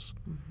resources.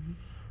 Mm-hmm.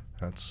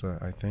 That's,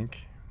 I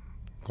think,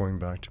 going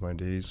back to my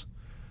days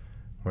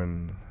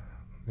when,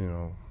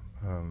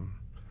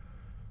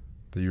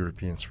 the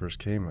Europeans first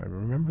came. I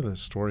remember the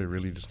story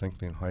really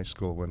distinctly in high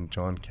school when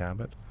John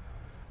Cabot,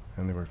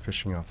 and they were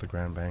fishing off the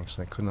Grand Banks,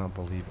 and they could not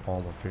believe all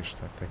the fish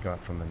that they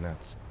got from the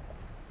nets.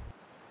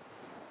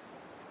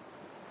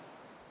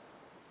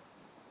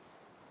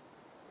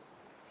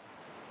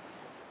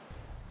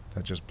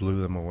 That just blew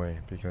them away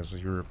because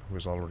Europe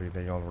was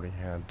they already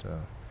had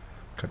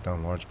cut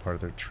down large part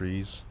of their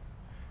trees.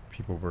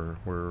 People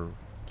were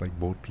like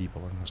boat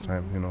people in this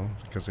time,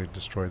 because they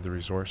destroyed the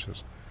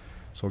resources.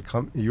 So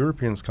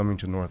Europeans coming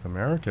to North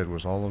America, it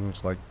was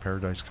almost like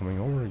paradise coming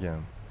over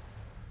again.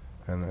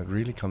 And it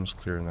really comes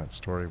clear in that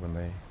story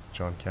when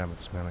John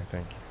Cabot's men, I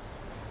think,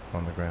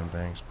 on the Grand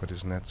Banks, put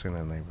his nets in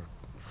and they were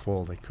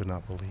full, they could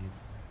not believe.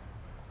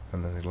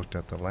 And then they looked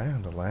at the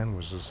land. The land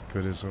was as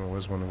good as it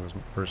was when it was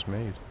first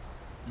made.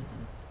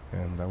 Mm-hmm.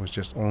 And that was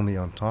just only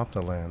on top of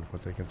the land,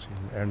 what they could see,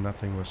 and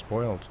nothing was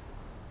spoiled.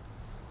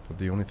 But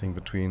the only thing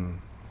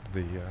between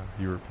the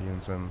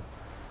Europeans and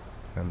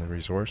the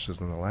resources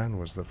and the land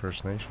was the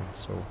First Nations.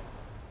 So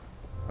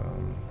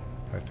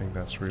I think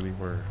that's really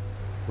where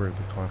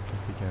the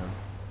conflict began.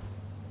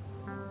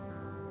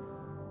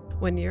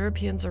 When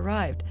Europeans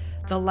arrived,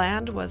 the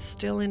land was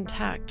still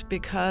intact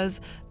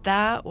because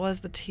that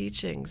was the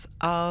teachings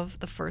of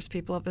the first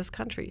people of this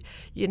country.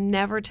 You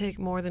never take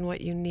more than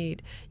what you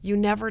need. You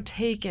never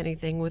take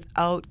anything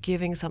without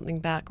giving something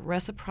back.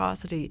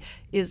 Reciprocity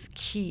is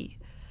key.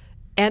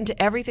 And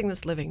to everything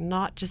that's living,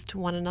 not just to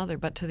one another,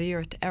 but to the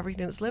earth, to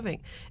everything that's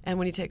living. And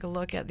when you take a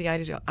look at the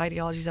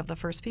ideologies of the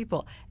first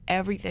people,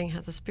 everything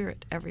has a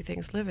spirit,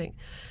 everything's living.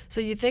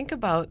 So you think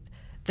about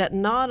that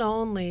not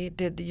only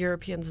did the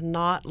Europeans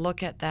not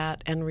look at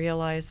that and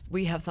realize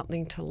we have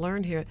something to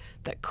learn here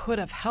that could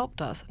have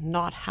helped us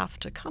not have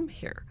to come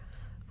here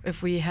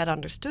if we had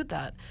understood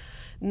that,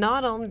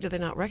 not only did they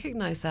not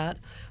recognize that,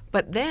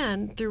 but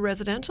then through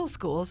residential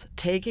schools,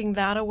 taking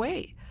that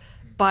away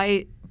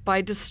by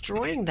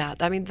destroying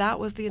that. I mean, that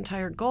was the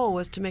entire goal,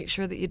 was to make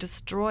sure that you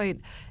destroyed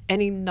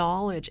any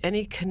knowledge,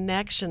 any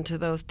connection to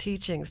those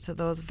teachings, to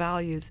those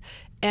values,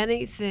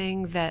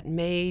 anything that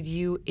made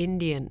you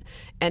Indian,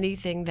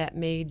 anything that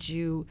made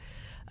you,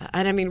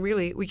 and I mean,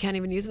 really, we can't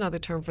even use another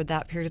term for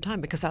that period of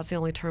time because that's the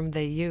only term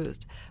they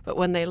used. But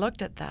when they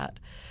looked at that,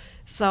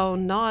 so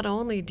not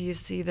only do you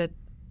see that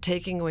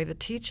taking away the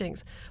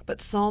teachings, but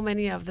so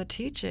many of the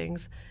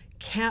teachings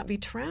can't be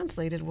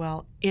translated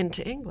well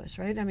into English,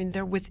 right? I mean,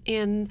 they're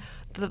within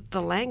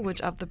the language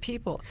of the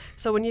people.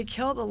 So when you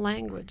kill the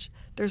language,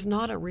 there's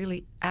not a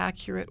really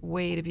accurate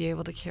way to be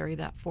able to carry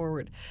that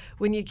forward.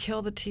 When you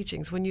kill the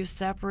teachings, when you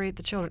separate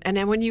the children, and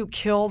then when you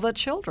kill the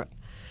children,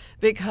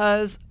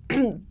 because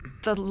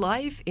the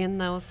life in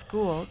those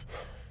schools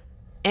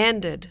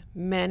ended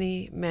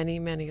many, many,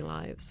 many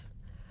lives.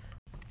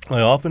 I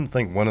often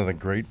think one of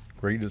the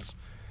greatest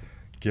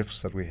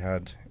gifts that we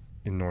had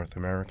in North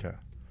America,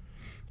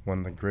 one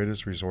of the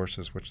greatest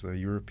resources which the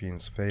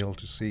Europeans failed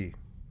to see,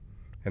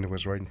 and it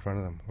was right in front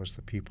of them, was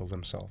the people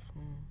themselves.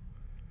 Mm.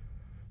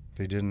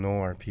 They didn't know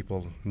our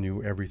people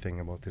knew everything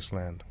about this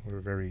land. We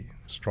were very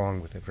strong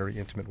with it, very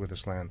intimate with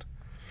this land.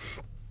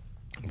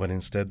 But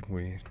instead,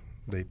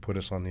 they put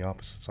us on the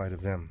opposite side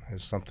of them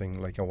as something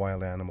like a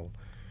wild animal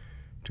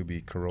to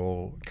be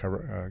corralled,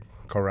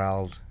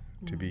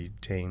 to be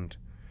tamed.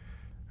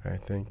 I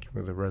think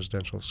with the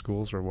residential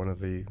schools were one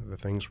of the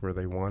things where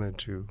they wanted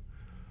to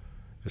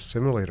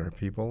assimilate our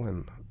people.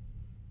 And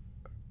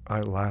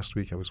last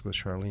week I was with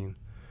Charlene,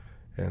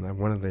 and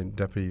one of the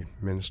deputy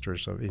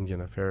ministers of Indian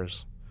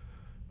Affairs,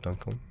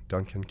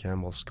 Duncan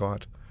Campbell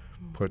Scott,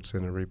 puts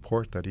in a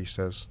report that he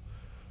says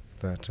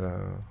that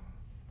a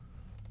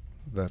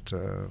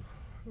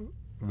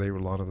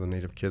lot of the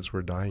Native kids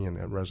were dying in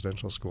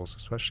residential schools,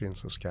 especially in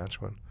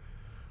Saskatchewan,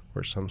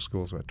 where some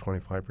schools had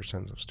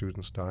 25% of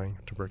students dying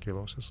of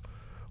tuberculosis.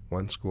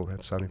 One school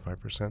had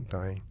 75%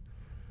 dying.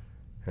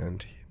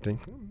 And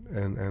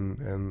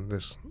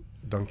this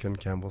Duncan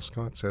Campbell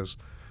Scott says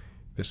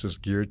This is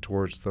geared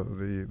towards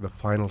the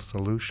final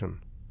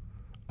solution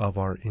of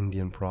our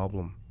Indian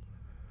problem.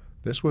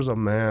 This was a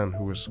man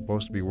who was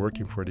supposed to be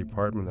working for a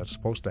department that's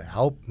supposed to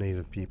help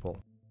Native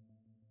people.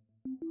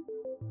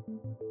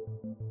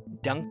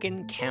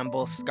 Duncan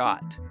Campbell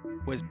Scott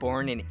was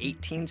born in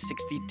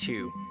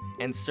 1862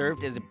 and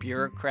served as a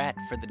bureaucrat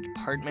for the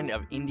Department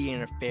of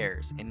Indian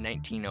Affairs in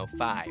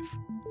 1905,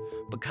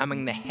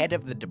 becoming the head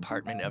of the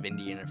Department of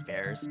Indian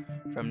Affairs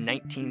from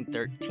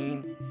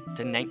 1913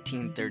 to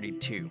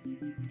 1932.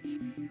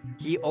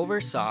 He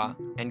oversaw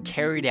and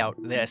carried out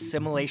the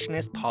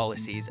assimilationist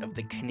policies of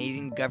the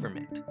Canadian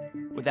government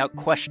without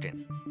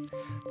question,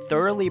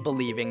 thoroughly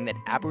believing that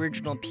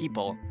Aboriginal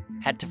people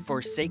had to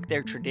forsake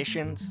their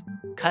traditions,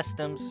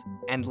 customs,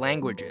 and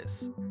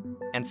languages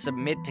and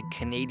submit to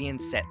Canadian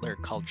settler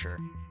culture.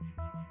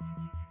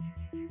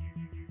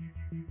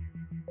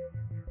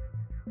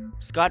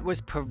 Scott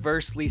was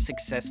perversely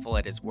successful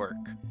at his work.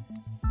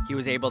 He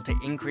was able to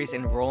increase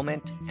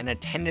enrollment and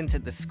attendance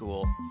at the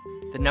school.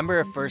 The number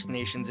of First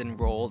Nations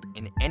enrolled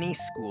in any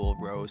school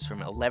rose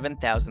from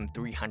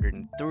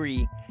 11,303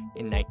 in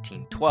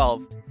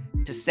 1912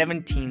 to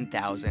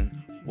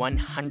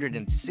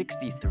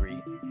 17,163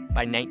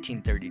 by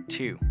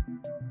 1932.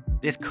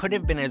 This could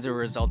have been as a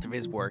result of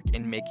his work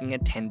in making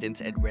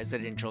attendance at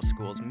residential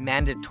schools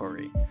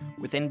mandatory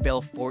within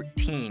Bill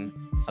 14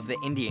 of the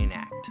Indian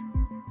Act,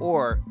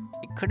 or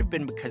it could have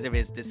been because of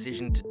his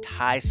decision to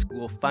tie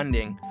school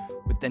funding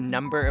with the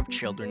number of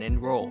children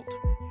enrolled.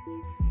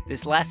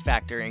 This last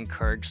factor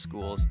encouraged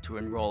schools to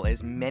enroll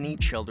as many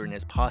children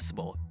as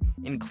possible,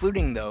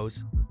 including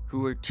those who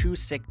were too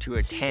sick to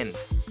attend,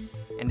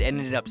 and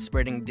ended up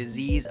spreading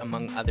disease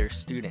among other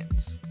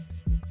students.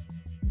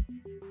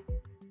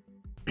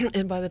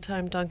 And by the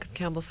time Duncan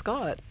Campbell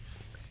Scott,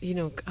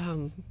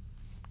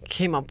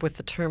 came up with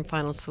the term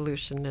final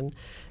solution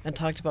and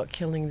talked about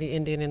killing the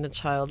Indian in the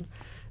child,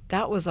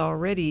 that was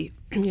already,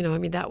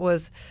 that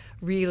was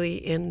really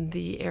in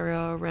the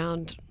era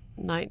around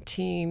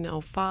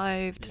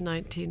 1905 to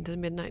the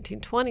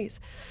mid-1920s.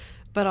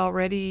 But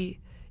already,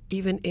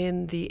 even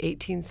in the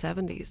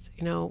 1870s,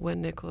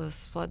 when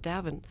Nicholas Flood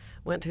Davin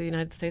went to the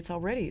United States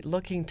already,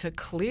 looking to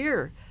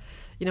clear,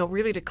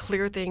 really to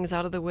clear things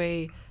out of the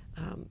way,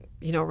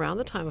 around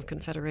the time of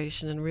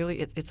Confederation. And really,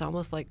 it's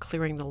almost like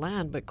clearing the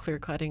land, but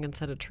clear-cutting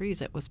instead of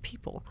trees, it was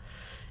people.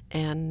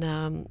 And,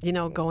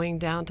 going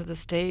down to the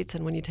States,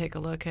 and when you take a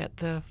look at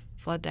the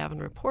Flood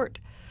Davin report,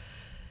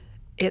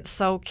 it's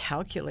so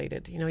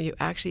calculated. You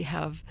actually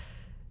have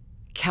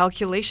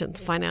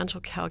calculations,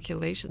 financial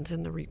calculations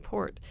in the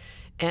report.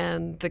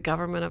 And the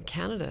government of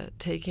Canada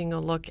taking a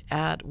look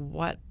at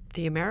what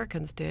the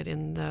Americans did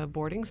in the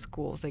boarding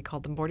schools. They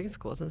called them boarding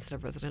schools instead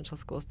of residential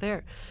schools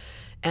there.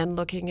 And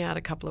looking at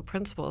a couple of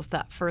principles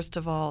that, first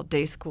of all,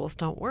 day schools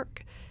don't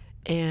work.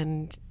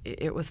 And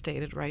it was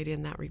stated right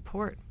in that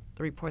report.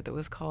 The report that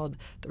was called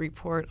the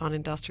Report on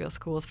Industrial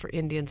Schools for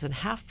Indians and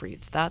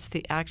Half-Breeds. That's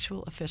the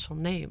actual official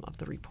name of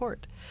the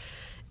report.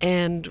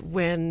 And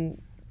when,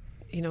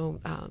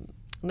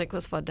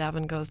 Nicholas Flood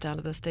Davin goes down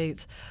to the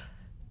States,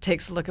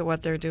 takes a look at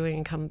what they're doing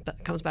and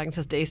comes back and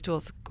says day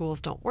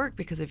schools don't work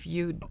because if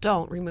you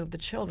don't remove the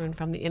children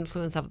from the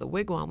influence of the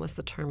wigwam was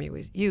the term he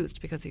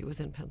used because he was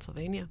in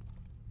Pennsylvania.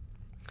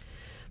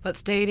 But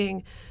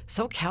stating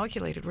so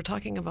calculated, we're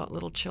talking about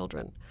little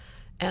children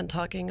and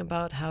talking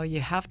about how you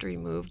have to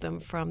remove them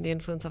from the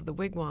influence of the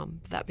wigwam,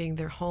 that being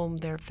their home,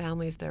 their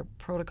families, their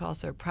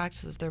protocols, their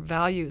practices, their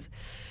values,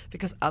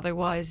 because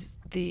otherwise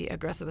the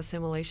aggressive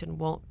assimilation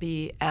won't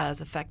be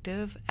as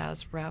effective,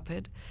 as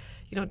rapid.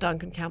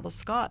 Duncan Campbell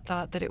Scott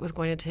thought that it was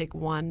going to take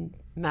one,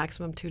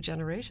 maximum 2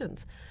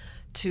 generations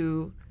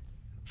to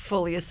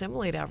fully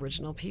assimilate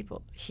Aboriginal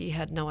people. He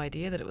had no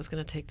idea that it was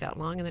going to take that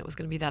long and that it was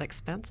going to be that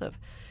expensive.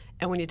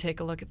 And when you take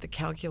a look at the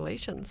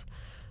calculations,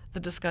 the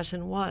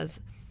discussion was,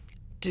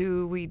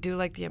 do we do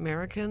like the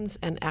Americans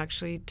and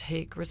actually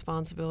take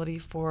responsibility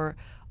for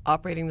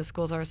operating the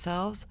schools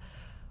ourselves,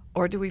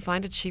 or do we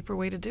find a cheaper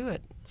way to do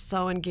it?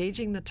 So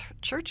engaging the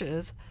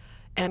churches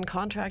and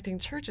contracting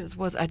churches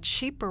was a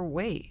cheaper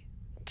way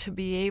to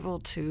be able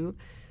to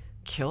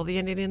kill the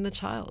Indian in the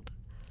child.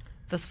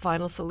 This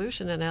final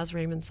solution, and as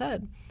Raymond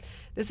said,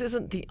 this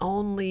isn't the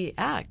only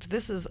act.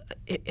 This is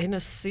in a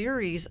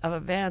series of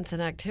events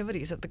and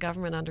activities that the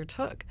government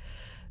undertook.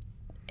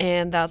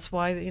 And that's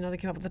why, they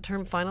came up with the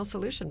term final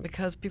solution,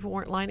 because people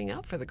weren't lining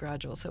up for the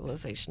Gradual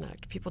Civilization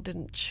Act. People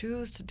didn't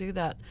choose to do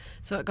that.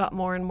 So it got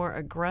more and more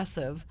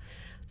aggressive.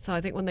 So I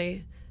think when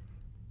they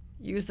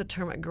use the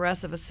term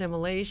aggressive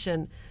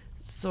assimilation,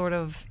 sort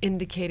of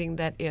indicating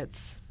that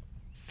it's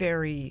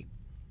very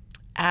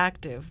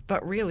active,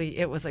 but really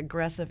it was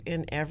aggressive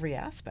in every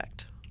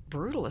aspect.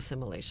 Brutal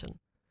assimilation.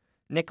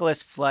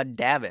 Nicholas Flood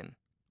Davin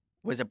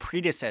was a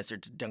predecessor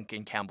to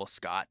Duncan Campbell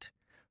Scott,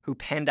 who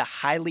penned a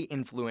highly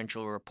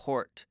influential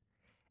report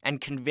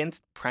and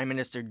convinced Prime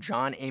Minister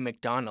John A.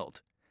 Macdonald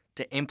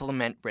to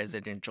implement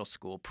residential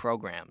school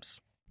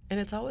programs. And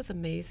it's always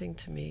amazing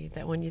to me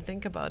that when you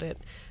think about it,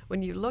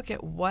 when you look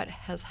at what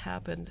has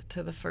happened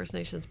to the First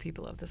Nations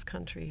people of this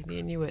country, the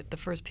Inuit, the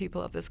first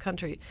people of this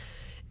country,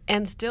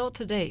 and still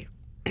today,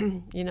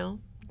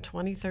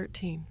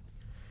 2013,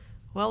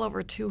 well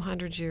over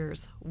 200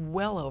 years,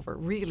 well over,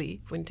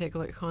 really, when you take a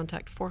look at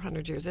Contact,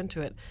 400 years into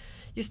it,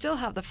 you still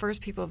have the first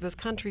people of this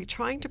country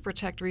trying to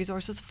protect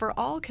resources for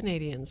all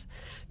Canadians.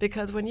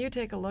 Because when you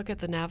take a look at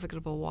the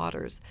navigable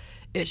waters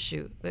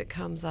issue that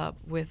comes up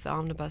with the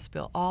Omnibus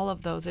Bill, all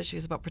of those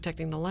issues about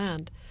protecting the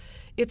land,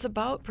 it's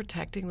about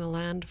protecting the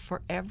land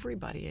for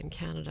everybody in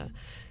Canada.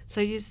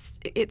 So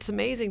it's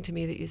amazing to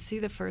me that you see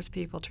the first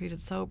people treated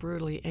so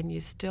brutally, and you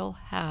still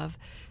have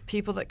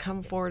people that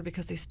come forward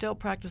because they still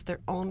practice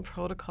their own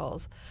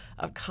protocols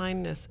of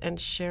kindness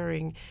and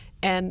sharing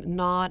and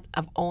not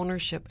of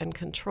ownership and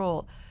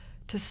control,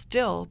 to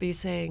still be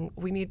saying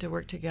we need to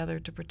work together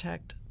to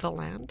protect the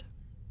land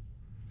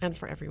and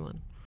for everyone.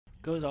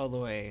 Goes all the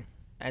way,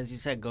 as you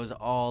said, goes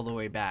all the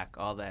way back,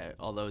 all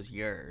those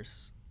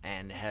years,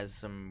 and has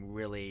some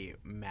really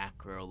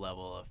macro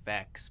level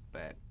effects.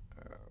 But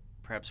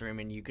perhaps,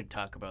 Raymond, you could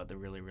talk about the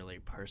really, really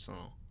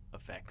personal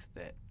effects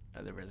that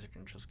the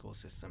residential school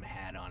system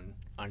had on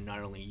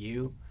not only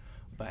you,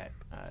 but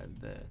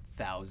the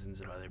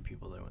thousands of other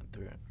people that went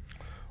through it.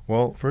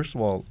 Well, first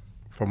of all,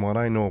 from what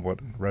I know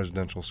about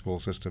residential school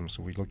systems,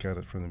 if we look at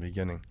it from the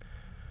beginning,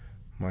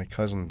 my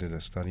cousin did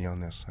a study on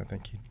this. I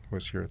think he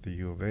was here at the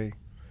U of A,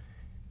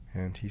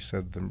 and he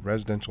said the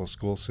residential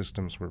school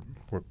systems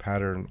were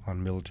patterned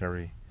on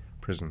military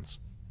prisons.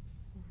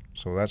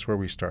 So that's where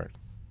we start.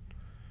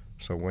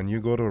 So when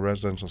you go to a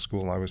residential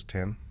school, I was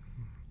 10.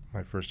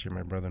 My first year,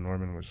 my brother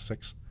Norman was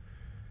 6.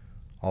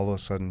 All of a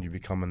sudden, you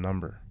become a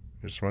number.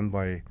 It's run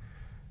by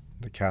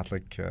the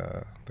Catholics,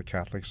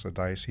 the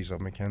Diocese of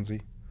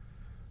Mackenzie,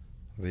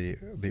 the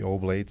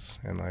Oblates,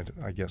 and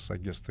I guess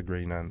the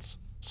Grey Nuns.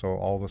 So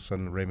all of a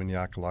sudden, Raymond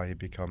Yakeleya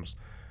becomes,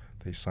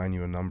 they sign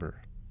you a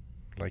number,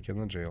 like in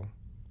the jail,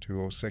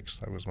 206.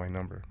 That was my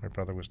number. My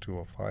brother was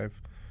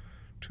 205,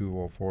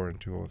 204,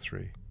 and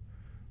 203.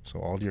 So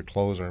all your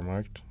clothes are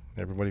marked.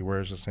 Everybody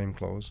wears the same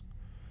clothes.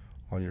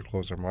 All your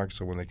clothes are marked.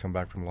 So when they come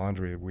back from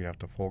laundry, we have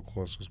to fold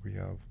clothes because we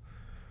have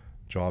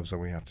jobs that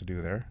we have to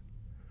do there.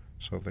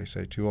 So if they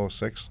say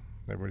 206,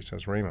 everybody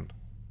says Raymond.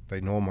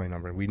 They know my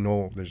number. We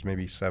know there's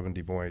maybe 70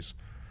 boys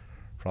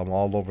from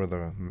all over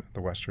the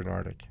Western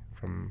Arctic,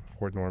 from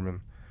Fort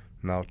Norman,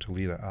 now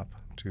Toledo up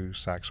to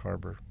Sax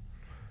Harbor,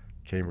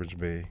 Cambridge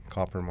Bay,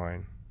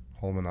 Coppermine,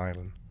 Holman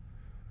Island,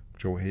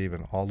 Joe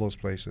Haven, all those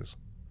places.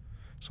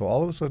 So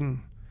all of a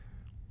sudden,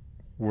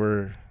 all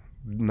of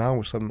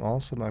a sudden,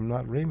 I'm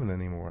not Raymond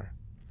anymore.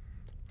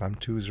 I'm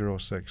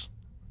 206.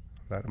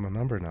 I'm a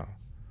number now.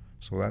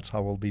 So that's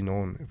how we'll be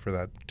known for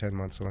that 10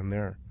 months that I'm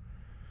there.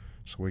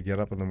 So we get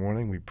up in the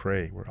morning, we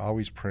pray. We're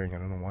always praying. I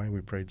don't know why we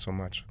prayed so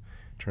much.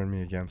 Turn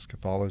me against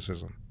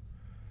Catholicism.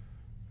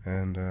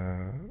 And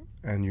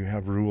you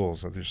have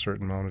rules that there's a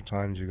certain amount of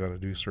times you got to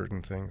do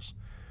certain things,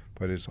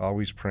 but it's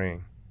always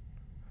praying.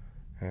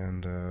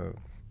 And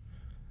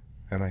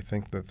I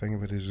think the thing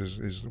of it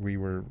is we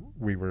were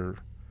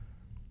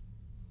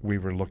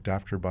looked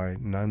after by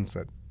nuns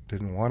that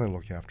didn't want to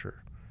look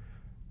after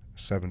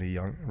 70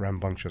 young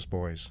rambunctious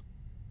boys.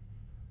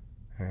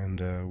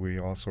 And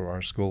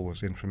our school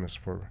was infamous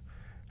for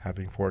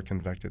having 4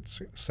 convicted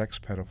sex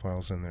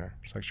pedophiles in there,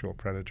 sexual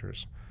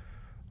predators,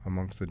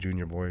 amongst the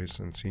junior boys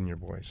and senior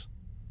boys.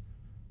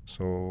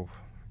 So,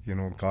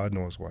 God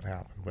knows what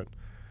happened. But,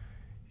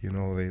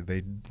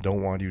 they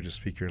don't want you to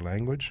speak your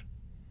language.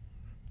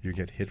 You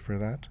get hit for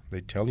that.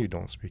 They tell you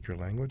don't speak your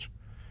language.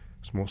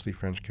 It's mostly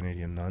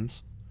French-Canadian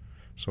nuns.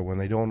 So when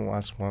they don't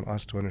want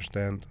us to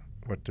understand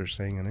what they're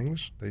saying in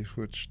English, they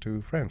switch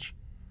to French.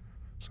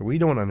 So we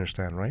don't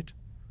understand, right?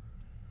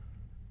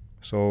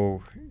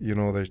 So,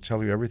 they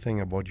tell you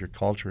everything about your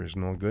culture is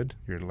no good.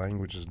 Your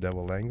language is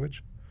devil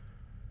language.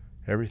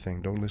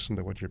 Everything. Don't listen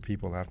to what your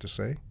people have to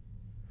say.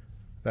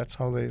 That's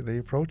how they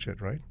approach it,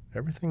 right?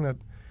 Everything that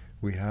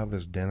we have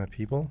as Dena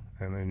people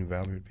and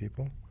Inuvialuit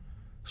people,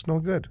 it's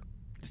no good.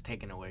 It's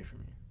taken away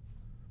from you.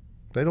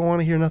 They don't want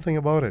to hear nothing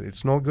about it.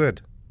 It's no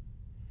good.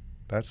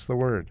 That's the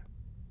word,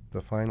 the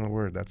final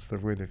word. That's the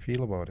way they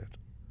feel about it.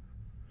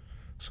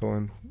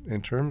 So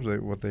in terms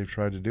of what they've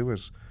tried to do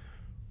is,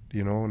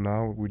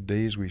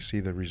 nowadays we see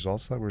the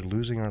results that we're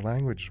losing our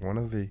language. One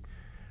of the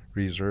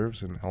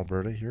reserves in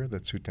Alberta here, the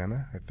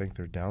Tsuut'ina, I think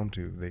they're down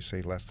to, they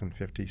say, less than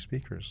 50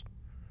 speakers.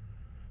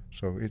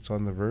 So it's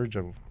on the verge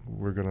of,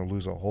 we're going to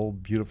lose a whole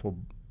beautiful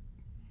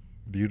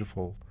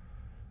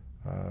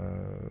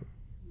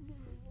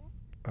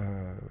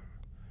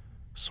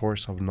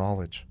source of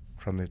knowledge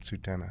from the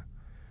Tsuut'ina.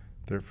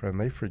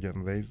 They forget,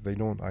 they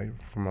don't,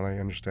 from what I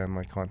understand,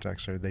 my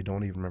contacts there, they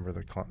don't even remember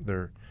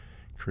their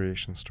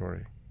creation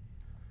story.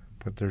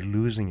 But they're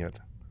losing it.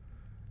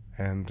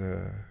 And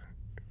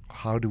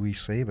how do we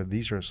save it?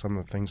 These are some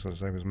of the things,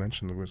 as I was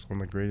mentioning, was one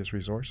of the greatest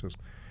resources.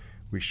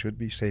 We should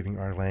be saving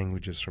our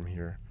languages from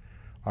here,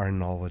 our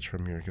knowledge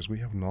from here, because we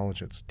have knowledge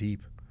that's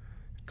deep.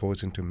 It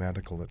goes into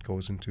medical, it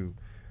goes into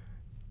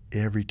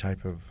every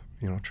type of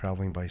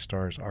traveling by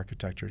stars,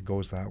 architecture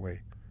goes that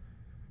way.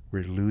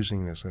 We're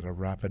losing this at a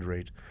rapid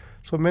rate.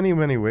 So many,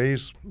 many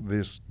ways,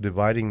 this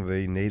dividing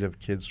the native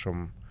kids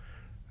from,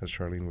 as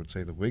Charlene would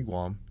say, the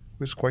wigwam,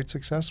 was quite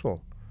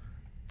successful.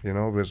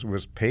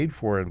 Was paid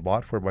for and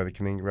bought for by the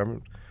Canadian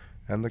government,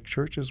 and the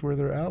churches were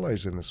their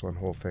allies in this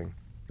whole thing.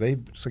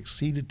 They've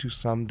succeeded to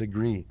some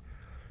degree.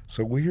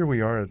 So here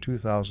we are in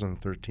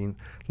 2013,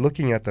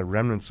 looking at the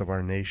remnants of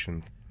our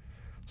nation,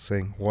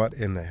 saying, what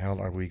in the hell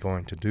are we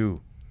going to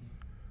do?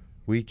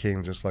 We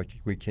came just like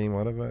we came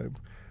out of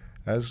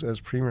as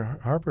Premier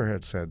Harper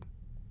had said,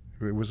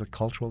 it was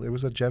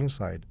a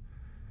genocide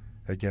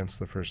against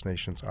the First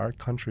Nations. Our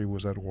country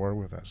was at war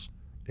with us,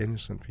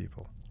 innocent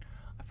people.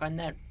 I find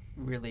that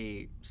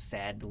really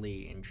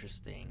sadly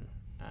interesting.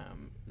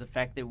 The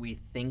fact that we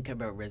think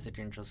about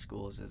residential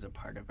schools as a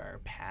part of our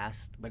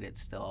past, but it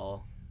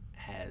still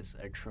has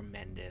a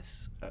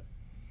tremendous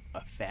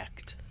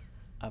effect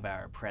of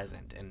our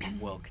present and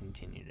will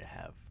continue to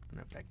have an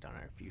effect on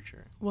our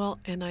future. Well,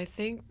 and I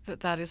think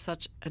that is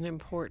such an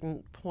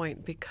important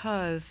point,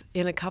 because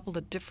in a couple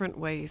of different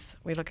ways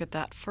we look at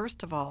that.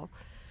 First of all,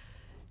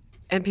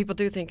 and people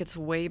do think it's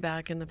way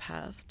back in the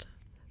past.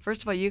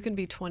 First of all, you can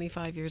be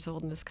 25 years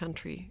old in this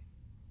country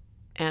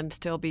and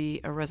still be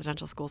a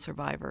residential school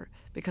survivor,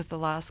 because the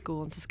last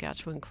school in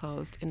Saskatchewan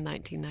closed in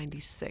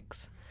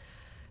 1996.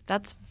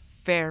 That's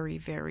very,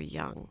 very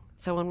young.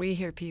 So when we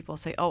hear people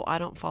say, oh, I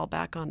don't fall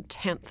back on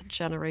 10th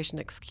generation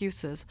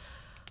excuses,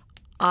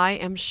 I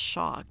am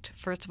shocked,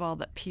 first of all,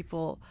 that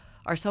people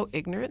are so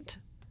ignorant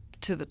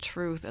to the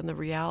truth and the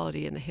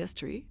reality and the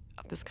history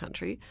of this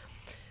country.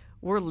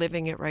 We're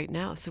living it right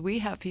now. So we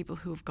have people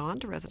who've gone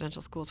to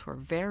residential schools who are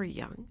very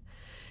young,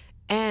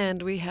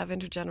 and we have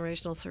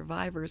intergenerational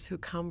survivors who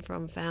come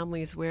from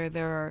families where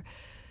there are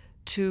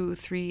 2,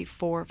 3,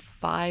 4,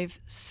 5,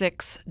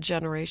 6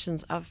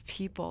 generations of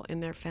people in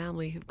their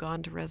family who've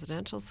gone to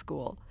residential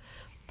school.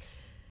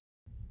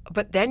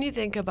 But then you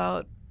think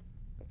about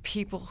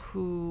people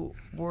who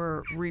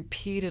were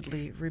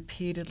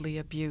repeatedly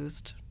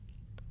abused.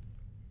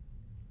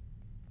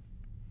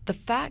 The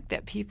fact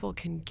that people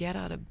can get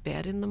out of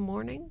bed in the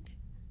morning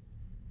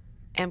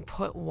and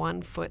put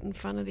one foot in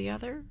front of the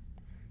other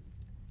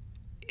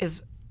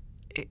is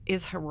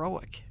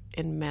heroic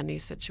in many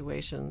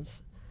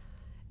situations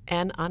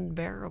and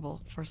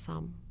unbearable for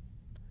some.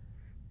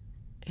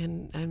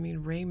 And I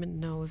mean, Raymond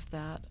knows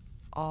that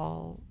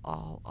all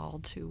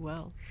too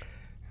well.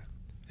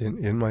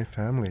 In my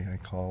family, I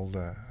called,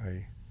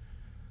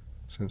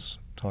 since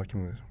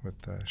talking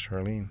with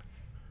Charlene,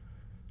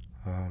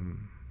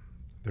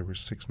 there were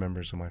 6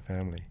 members of my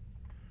family,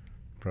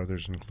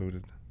 brothers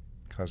included,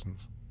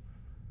 cousins,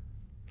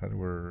 that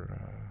were,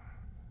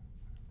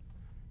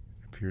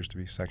 appears to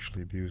be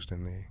sexually abused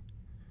in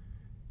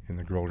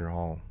the Grolier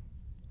Hall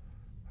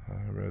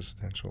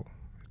residential.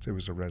 It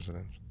was a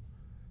residence.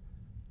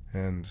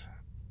 And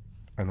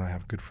I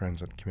have good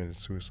friends that committed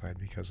suicide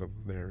because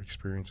of their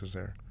experiences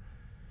there.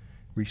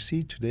 We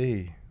see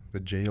today the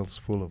jails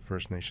full of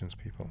First Nations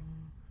people.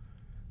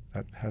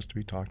 That has to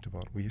be talked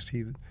about. We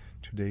see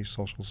today's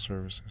social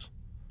services,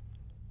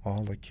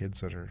 all the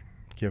kids that are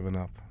given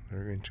up,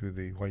 they're into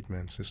the white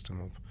man's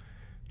system of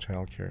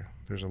childcare.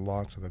 There's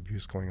lots of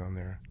abuse going on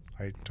there.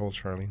 I told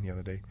Charlene the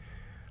other day,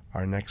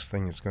 our next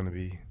thing is going to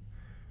be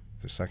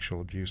the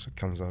sexual abuse that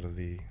comes out of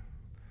the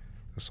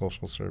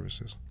social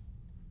services.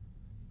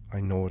 I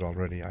know it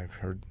already. I've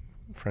heard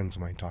friends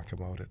of mine talk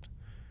about it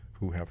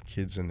who have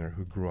kids in there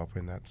who grew up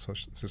in that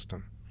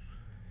system.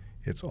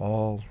 It's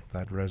all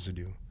that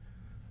residue.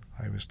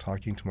 I was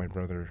talking to my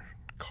brother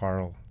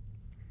Carl,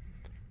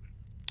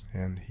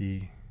 and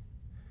he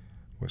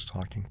was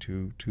talking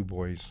to 2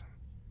 boys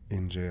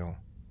in jail,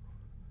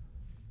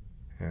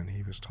 and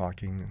he was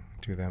talking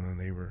to them, and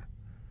they were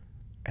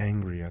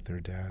angry at their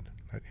dad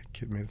that the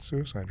kid committed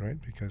suicide,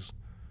 right? Because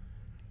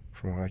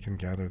from what I can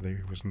gather, he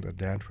wasn't a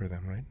dad for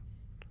them, right?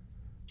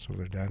 So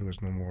their dad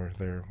was no more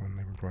there when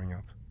they were growing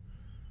up.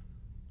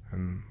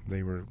 And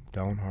they were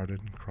downhearted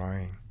and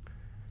crying,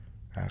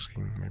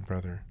 asking my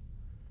brother,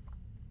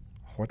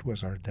 what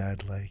was our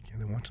dad like?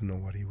 And they want to know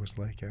what he was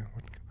like.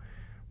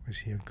 Was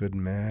he a good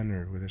man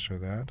or this or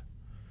that?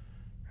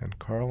 And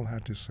Carl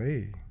had to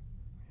say,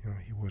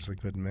 he was a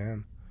good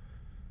man.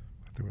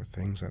 But there were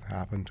things that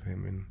happened to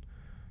him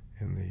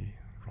in the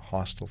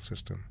hostile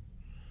system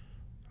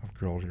of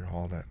Grolier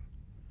Hall that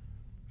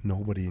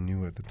nobody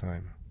knew at the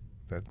time,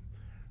 that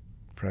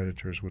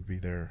predators would be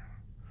there.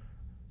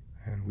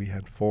 And we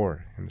had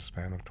 4 in the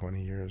span of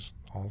 20 years,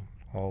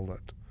 all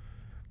that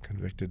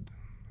convicted.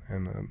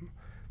 And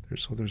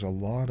there's a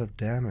lot of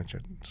damage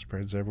that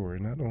spreads everywhere.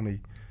 Not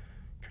only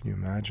can you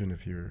imagine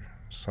if your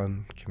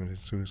son committed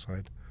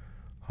suicide,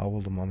 how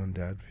will the mom and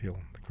dad feel?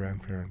 The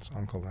grandparents,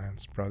 uncle,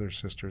 aunts, brothers,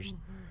 sisters,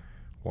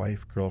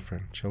 wife,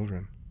 girlfriend,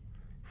 children,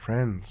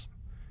 friends.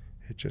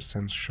 It just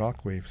sends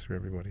shockwaves through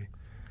everybody.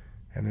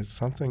 And it's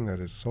something that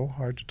is so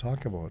hard to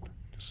talk about,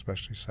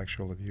 especially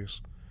sexual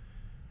abuse,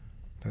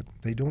 that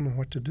they don't know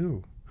what to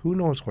do. Who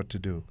knows what to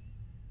do?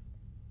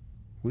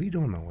 We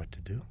don't know what to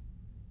do.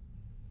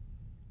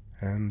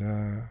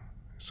 And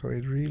So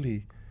it's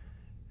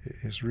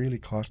really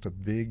cast a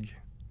big,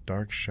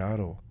 dark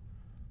shadow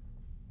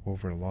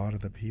over a lot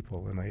of the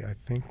people. And I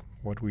think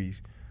what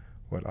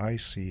I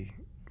see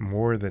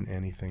more than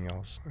anything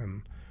else,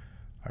 and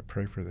I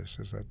pray for this,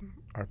 is that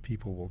our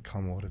people will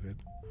come out of it,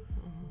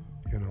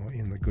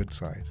 in the good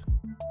side.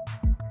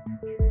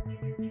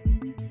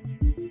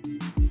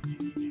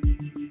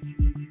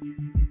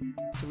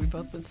 So we've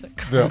both been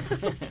sick. Yeah.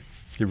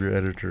 Give your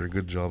editor a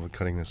good job of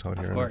cutting this out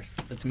here. Of course,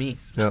 that's me.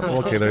 Yeah.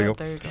 Okay, there you go.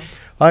 There you go.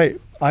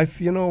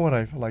 You know what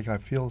I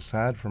feel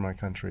sad for my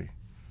country,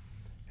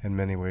 in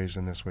many ways,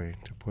 in this way,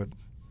 to put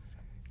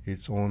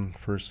its own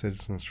first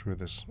citizens through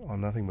this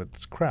on nothing but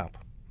crap.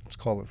 Let's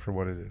call it for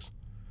what it is.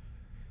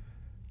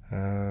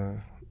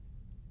 And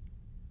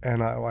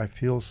I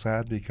feel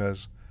sad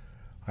because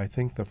I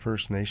think the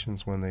First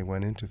Nations, when they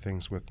went into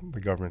things with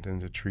the government,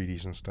 into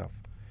treaties and stuff,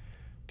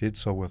 did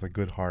so with a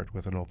good heart,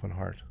 with an open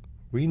heart.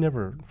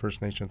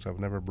 First Nations have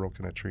never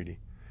broken a treaty.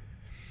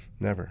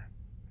 Never.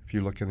 If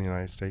you look in the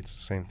United States,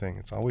 the same thing.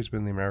 It's always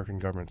been the American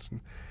governments. And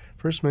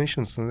First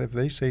Nations, if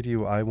they say to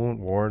you, I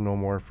won't war no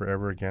more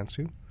forever against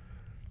you,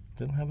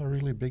 they'll have a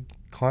really big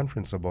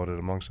conference about it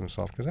amongst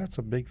themselves, because that's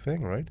a big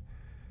thing, right?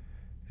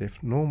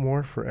 If no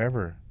more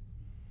forever,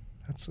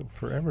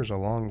 forever is a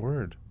long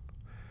word.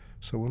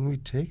 So when we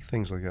take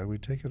things like that, we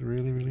take it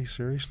really, really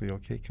seriously.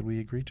 Okay, can we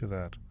agree to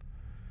that?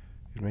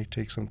 It may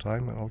take some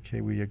time.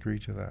 Okay, we agree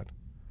to that.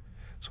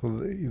 So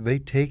they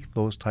take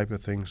those type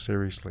of things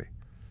seriously.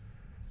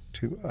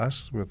 To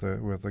us, with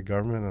the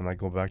government, and I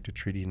go back to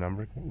Treaty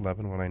Number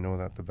 11 when I know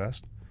that the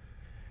best,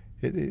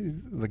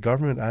 the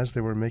government, as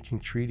they were making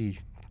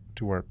treaty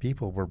to our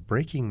people, were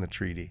breaking the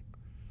treaty.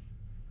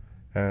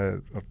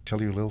 I'll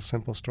tell you a little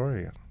simple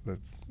story.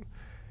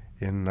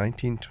 In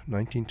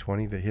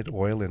 1920, they hit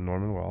oil in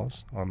Norman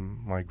Wells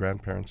on my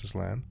grandparents'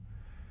 land.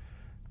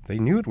 They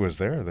knew it was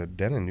there. The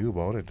Denon knew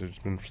about it.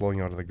 It's been flowing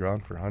out of the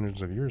ground for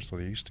hundreds of years, so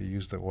they used to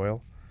use the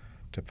oil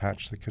to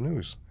patch the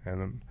canoes,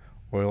 and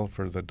oil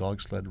for the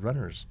dog sled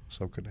runners,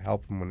 so it could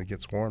help them when it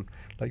gets warm.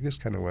 Like this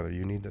kind of weather,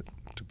 you need it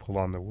to pull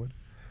on the wood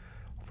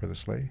for the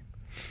sleigh.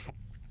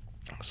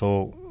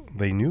 So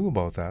they knew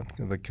about that.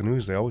 The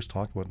canoes, they always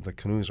talk about the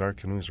canoes. Our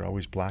canoes are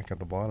always black at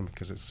the bottom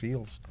because it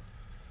seals.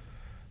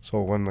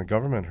 So when the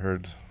government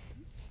heard,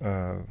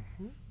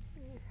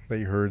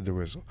 they heard there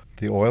was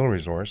the oil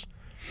resource,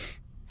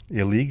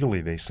 illegally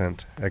they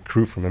sent a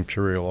crew from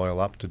Imperial Oil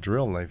up to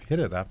drill, and they hit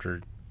it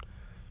after,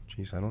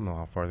 I don't know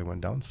how far they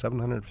went down,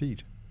 700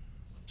 feet.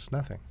 It's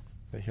nothing.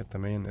 They hit the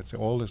main, it's the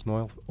oldest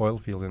oil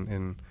field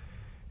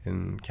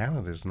in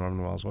Canada, is the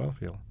Norman Wells oil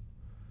field.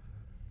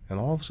 And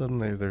all of a sudden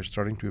they're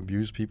starting to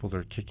abuse people.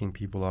 They're kicking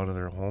people out of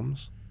their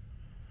homes.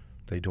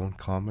 They don't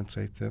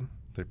compensate them.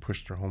 They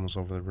push their homes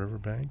over the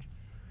riverbank.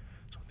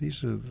 So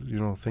these are,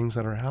 things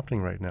that are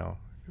happening right now.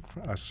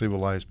 Us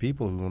civilized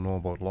people who know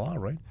about law,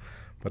 right?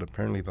 But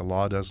apparently the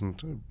law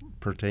doesn't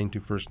pertain to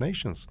First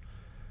Nations.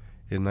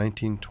 In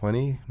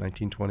 1920,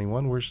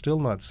 1921, we're still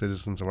not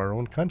citizens of our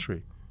own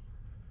country.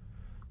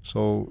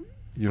 So,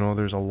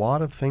 there's a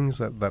lot of things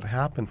that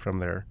happened from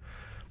there.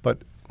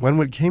 But when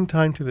it came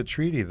time to the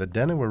treaty, the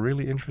Dene were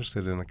really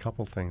interested in a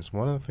couple things.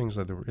 One of the things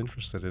that they were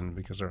interested in,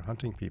 because they're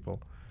hunting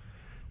people,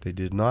 they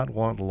did not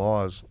want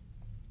laws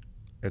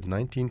in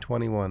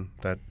 1921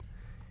 that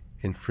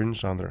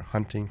infringed on their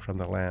hunting from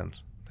the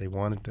land. They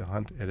wanted to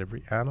hunt at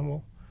every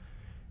animal,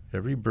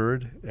 every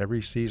bird,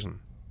 every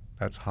season.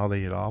 That's how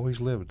they had always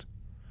lived.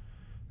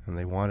 And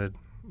they wanted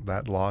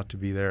that law to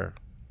be there.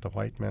 The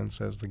white man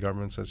says, the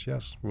government says,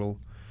 yes,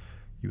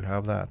 you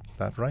have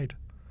that right.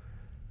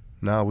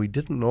 Now, we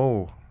didn't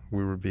know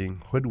we were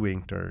being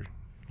hoodwinked or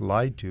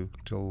lied to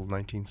till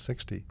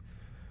 1960,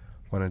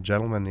 when a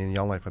gentleman in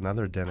Yellowknife,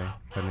 another Dene,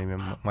 by the name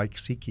of Mike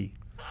Siki,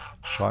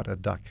 shot a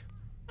duck.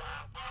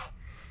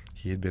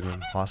 He had been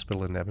in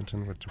hospital in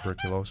Edmonton with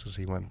tuberculosis.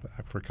 He went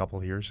for a couple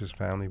of years. His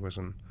family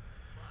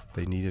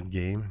they needed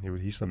game.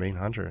 He's the main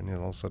hunter, and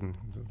all of a sudden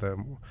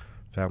the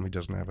family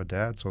doesn't have a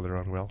dad, so they're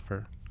on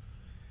welfare.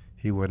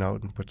 He went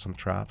out and put some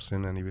traps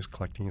in, and he was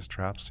collecting his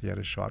traps. He had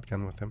his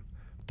shotgun with him.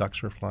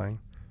 Ducks were flying.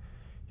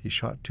 He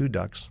shot 2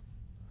 ducks,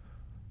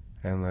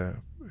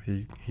 and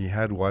he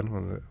had one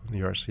when the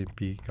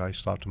RCMP guy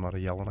stopped him out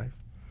of Yellowknife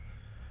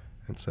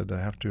and said, I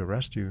have to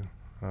arrest you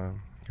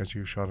because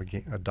you shot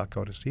a duck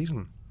out of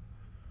season.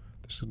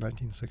 This is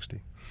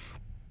 1960.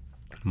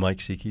 Mike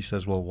Siki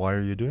says, well, why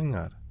are you doing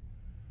that?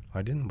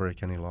 I didn't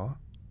break any law.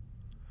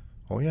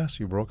 Oh, yes,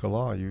 you broke a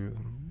law. You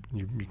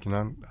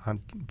cannot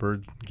hunt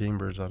game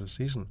birds out of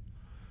season.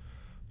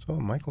 So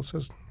Michael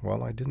says,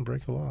 well, I didn't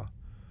break a law.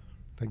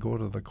 They go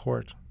to the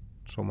court.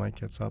 So Mike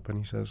gets up and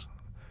he says,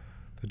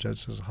 the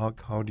judge says,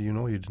 how do you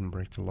know you didn't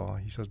break the law?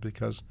 He says,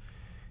 because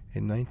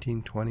in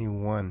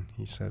 1921,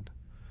 he said,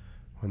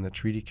 when the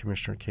treaty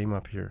commissioner came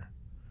up here,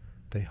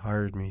 they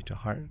hired me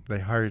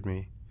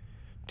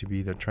to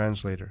be their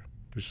translator.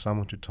 There's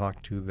someone to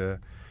talk to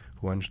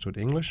who understood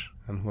English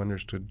and who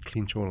understood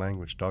Clean-Cho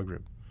language,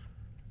 Dogrib.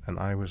 And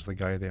I was the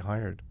guy they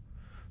hired.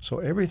 So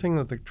everything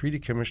that the treaty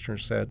commissioner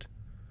said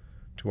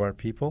to our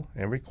people.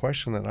 Every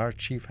question that our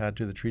chief had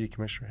to the treaty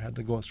commissioner had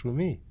to go through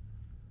me.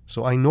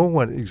 So I know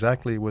what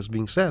exactly was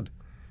being said.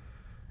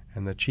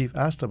 And the chief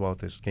asked about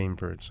this game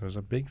bird, so it was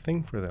a big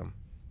thing for them.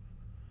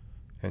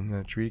 And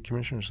the treaty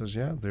commissioner says,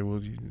 yeah, there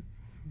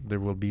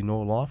will be no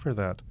law for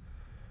that.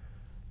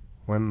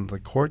 When the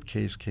court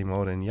case came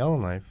out in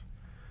Yellowknife,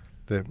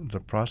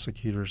 the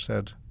prosecutor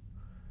said,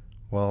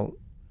 well,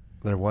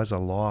 there was a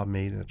law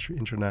made, an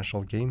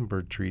international game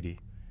bird treaty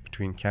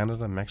between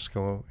Canada,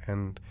 Mexico,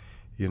 and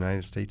the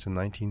United States in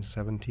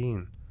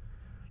 1917.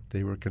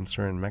 They were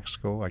concerned,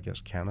 Mexico, I guess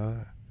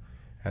Canada,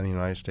 and the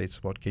United States,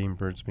 about game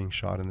birds being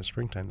shot in the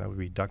springtime. That would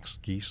be ducks,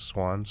 geese,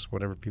 swans,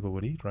 whatever people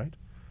would eat, right?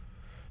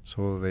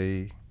 So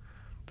they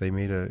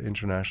made an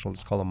international,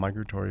 it's called a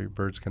Migratory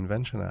Birds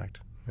Convention Act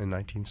in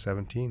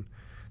 1917.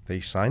 They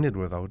signed it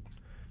without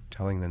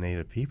telling the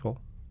native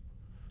people.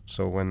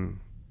 So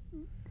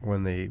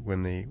when they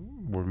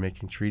were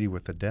making treaty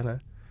with the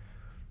Dene,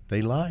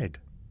 they lied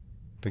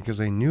because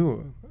they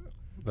knew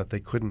that they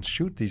couldn't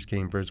shoot these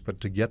game birds, but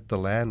to get the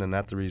land and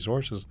not the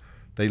resources,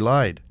 they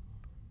lied.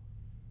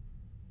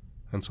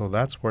 And so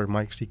that's where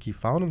Mike Siki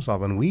found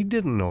himself. And we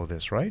didn't know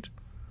this, right?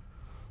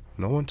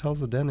 No one tells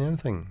the Dene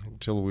anything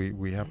until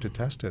we have to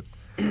test it.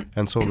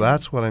 And so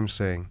that's what I'm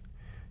saying.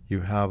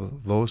 You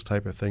have those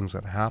type of things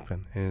that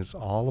happen, and it's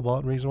all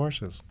about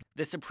resources.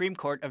 The Supreme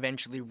Court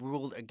eventually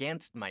ruled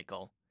against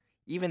Michael,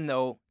 even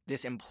though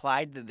this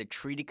implied that the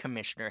treaty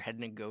commissioner had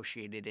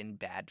negotiated in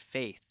bad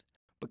faith.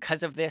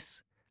 Because of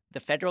this, the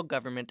federal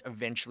government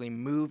eventually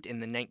moved in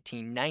the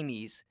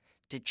 1990s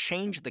to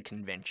change the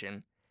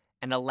convention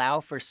and allow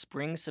for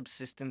spring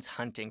subsistence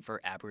hunting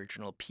for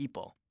Aboriginal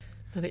people.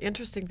 Now, the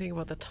interesting thing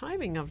about the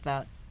timing of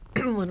that,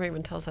 when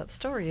Raymond tells that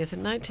story, is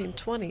in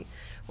 1920,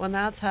 when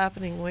that's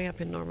happening way up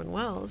in Norman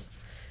Wells,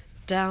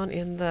 down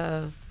in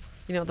the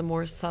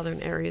more southern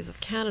areas of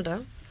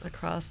Canada,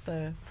 across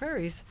the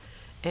prairies,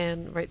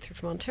 and right through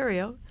from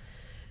Ontario,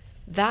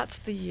 that's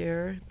the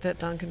year that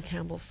Duncan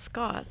Campbell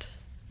Scott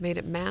made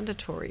it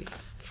mandatory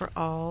for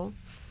all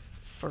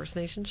First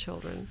Nation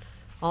children,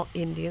 all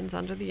Indians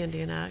under the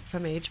Indian Act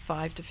from age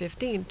 5 to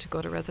 15 to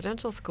go to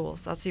residential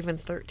schools. That's even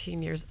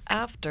 13 years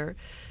after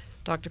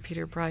Dr.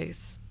 Peter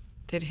Bryce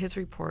did his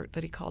report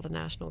that he called a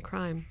national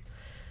crime.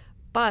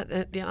 But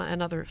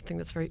another thing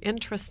that's very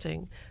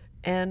interesting,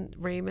 and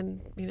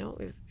Raymond,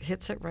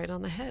 hits it right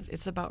on the head.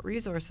 It's about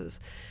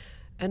resources.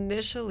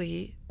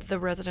 Initially, the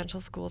residential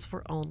schools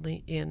were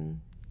only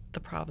in the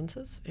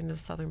provinces, in the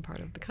southern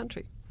part of the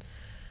country.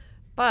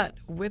 But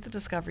with the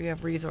discovery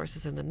of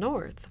resources in the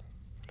north,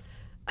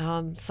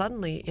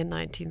 suddenly in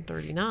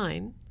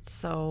 1939,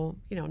 so,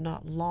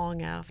 not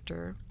long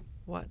after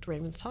what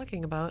Raymond's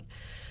talking about,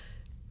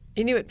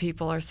 Inuit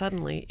people are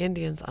suddenly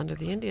Indians under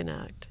the Indian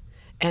Act.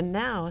 And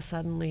now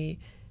suddenly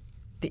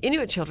the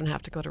Inuit children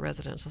have to go to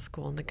residential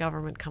school, and the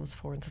government comes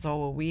forward and says, oh,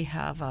 well, we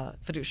have a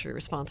fiduciary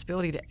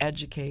responsibility to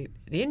educate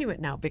the Inuit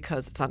now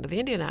because it's under the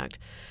Indian Act.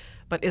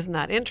 But isn't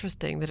that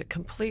interesting that it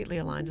completely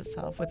aligns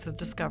itself with the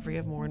discovery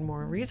of more and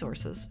more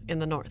resources in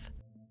the north?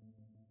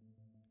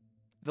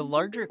 The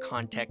larger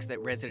context that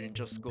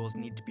residential schools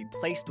need to be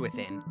placed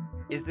within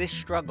is this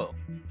struggle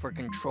for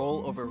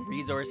control over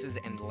resources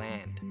and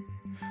land.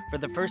 For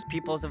the first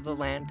peoples of the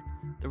land,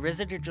 the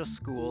residential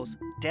schools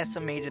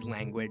decimated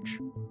language,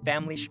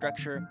 family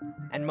structure,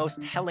 and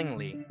most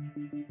tellingly,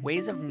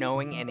 ways of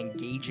knowing and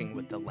engaging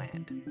with the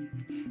land.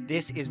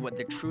 This is what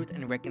the Truth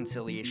and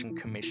Reconciliation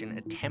Commission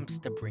attempts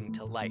to bring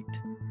to light.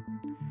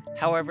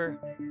 However,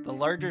 the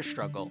larger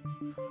struggle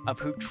of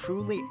who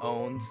truly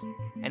owns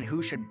and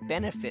who should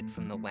benefit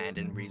from the land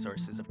and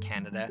resources of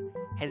Canada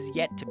has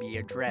yet to be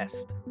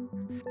addressed.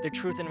 The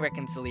Truth and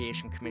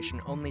Reconciliation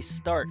Commission only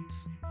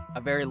starts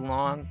a very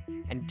long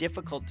and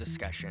difficult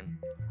discussion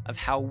of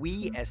how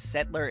we as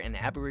settler and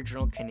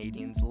Aboriginal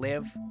Canadians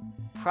live,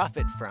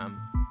 profit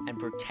from, and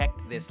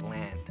protect this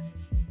land.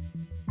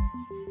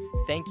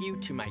 Thank you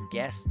to my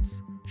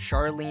guests,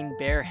 Charlene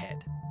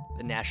Bearhead,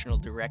 the National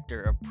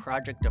Director of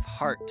Project of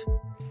Heart,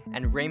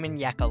 and Raymond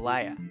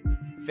Yakeleya,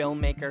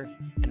 filmmaker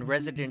and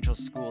residential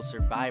school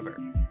survivor.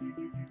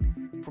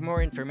 For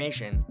more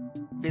information,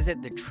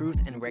 visit the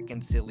Truth and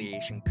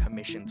Reconciliation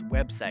Commission's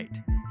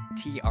website,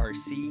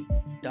 trc.ca,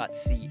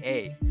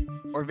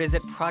 or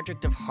visit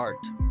Project of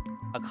Heart,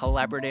 a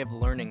collaborative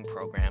learning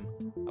program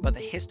about the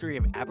history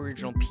of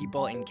Aboriginal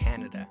people in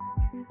Canada,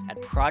 at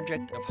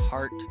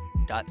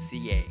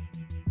projectofheart.ca.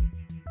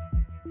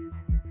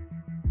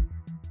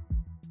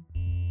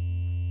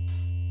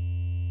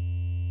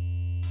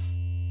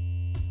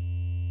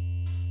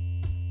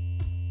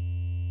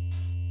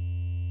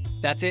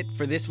 That's it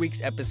for this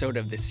week's episode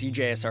of the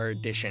CJSR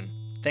Edition.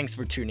 Thanks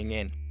for tuning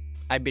in.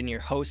 I've been your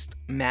host,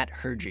 Matt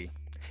Hergy.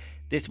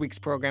 This week's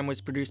program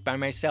was produced by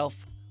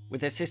myself,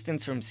 with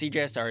assistance from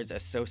CJSR's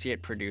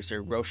associate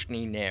producer,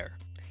 Roshni Nair,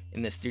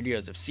 in the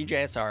studios of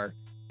CJSR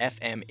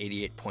FM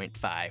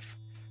 88.5,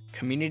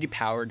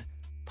 community-powered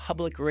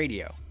public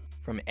radio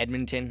from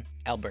Edmonton,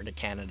 Alberta,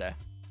 Canada.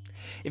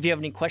 If you have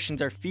any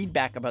questions or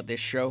feedback about this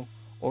show,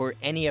 or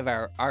any of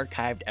our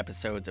archived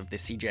episodes of the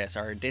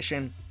CJSR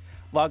Edition,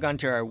 log on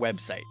to our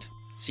website,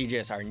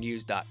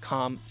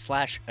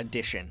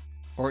 cjsrnews.com/edition,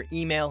 or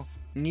email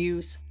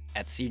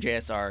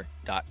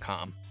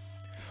news@cjsr.com.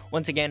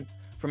 Once again,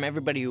 from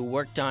everybody who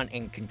worked on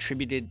and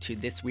contributed to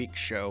this week's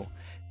show,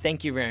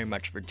 thank you very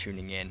much for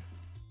tuning in.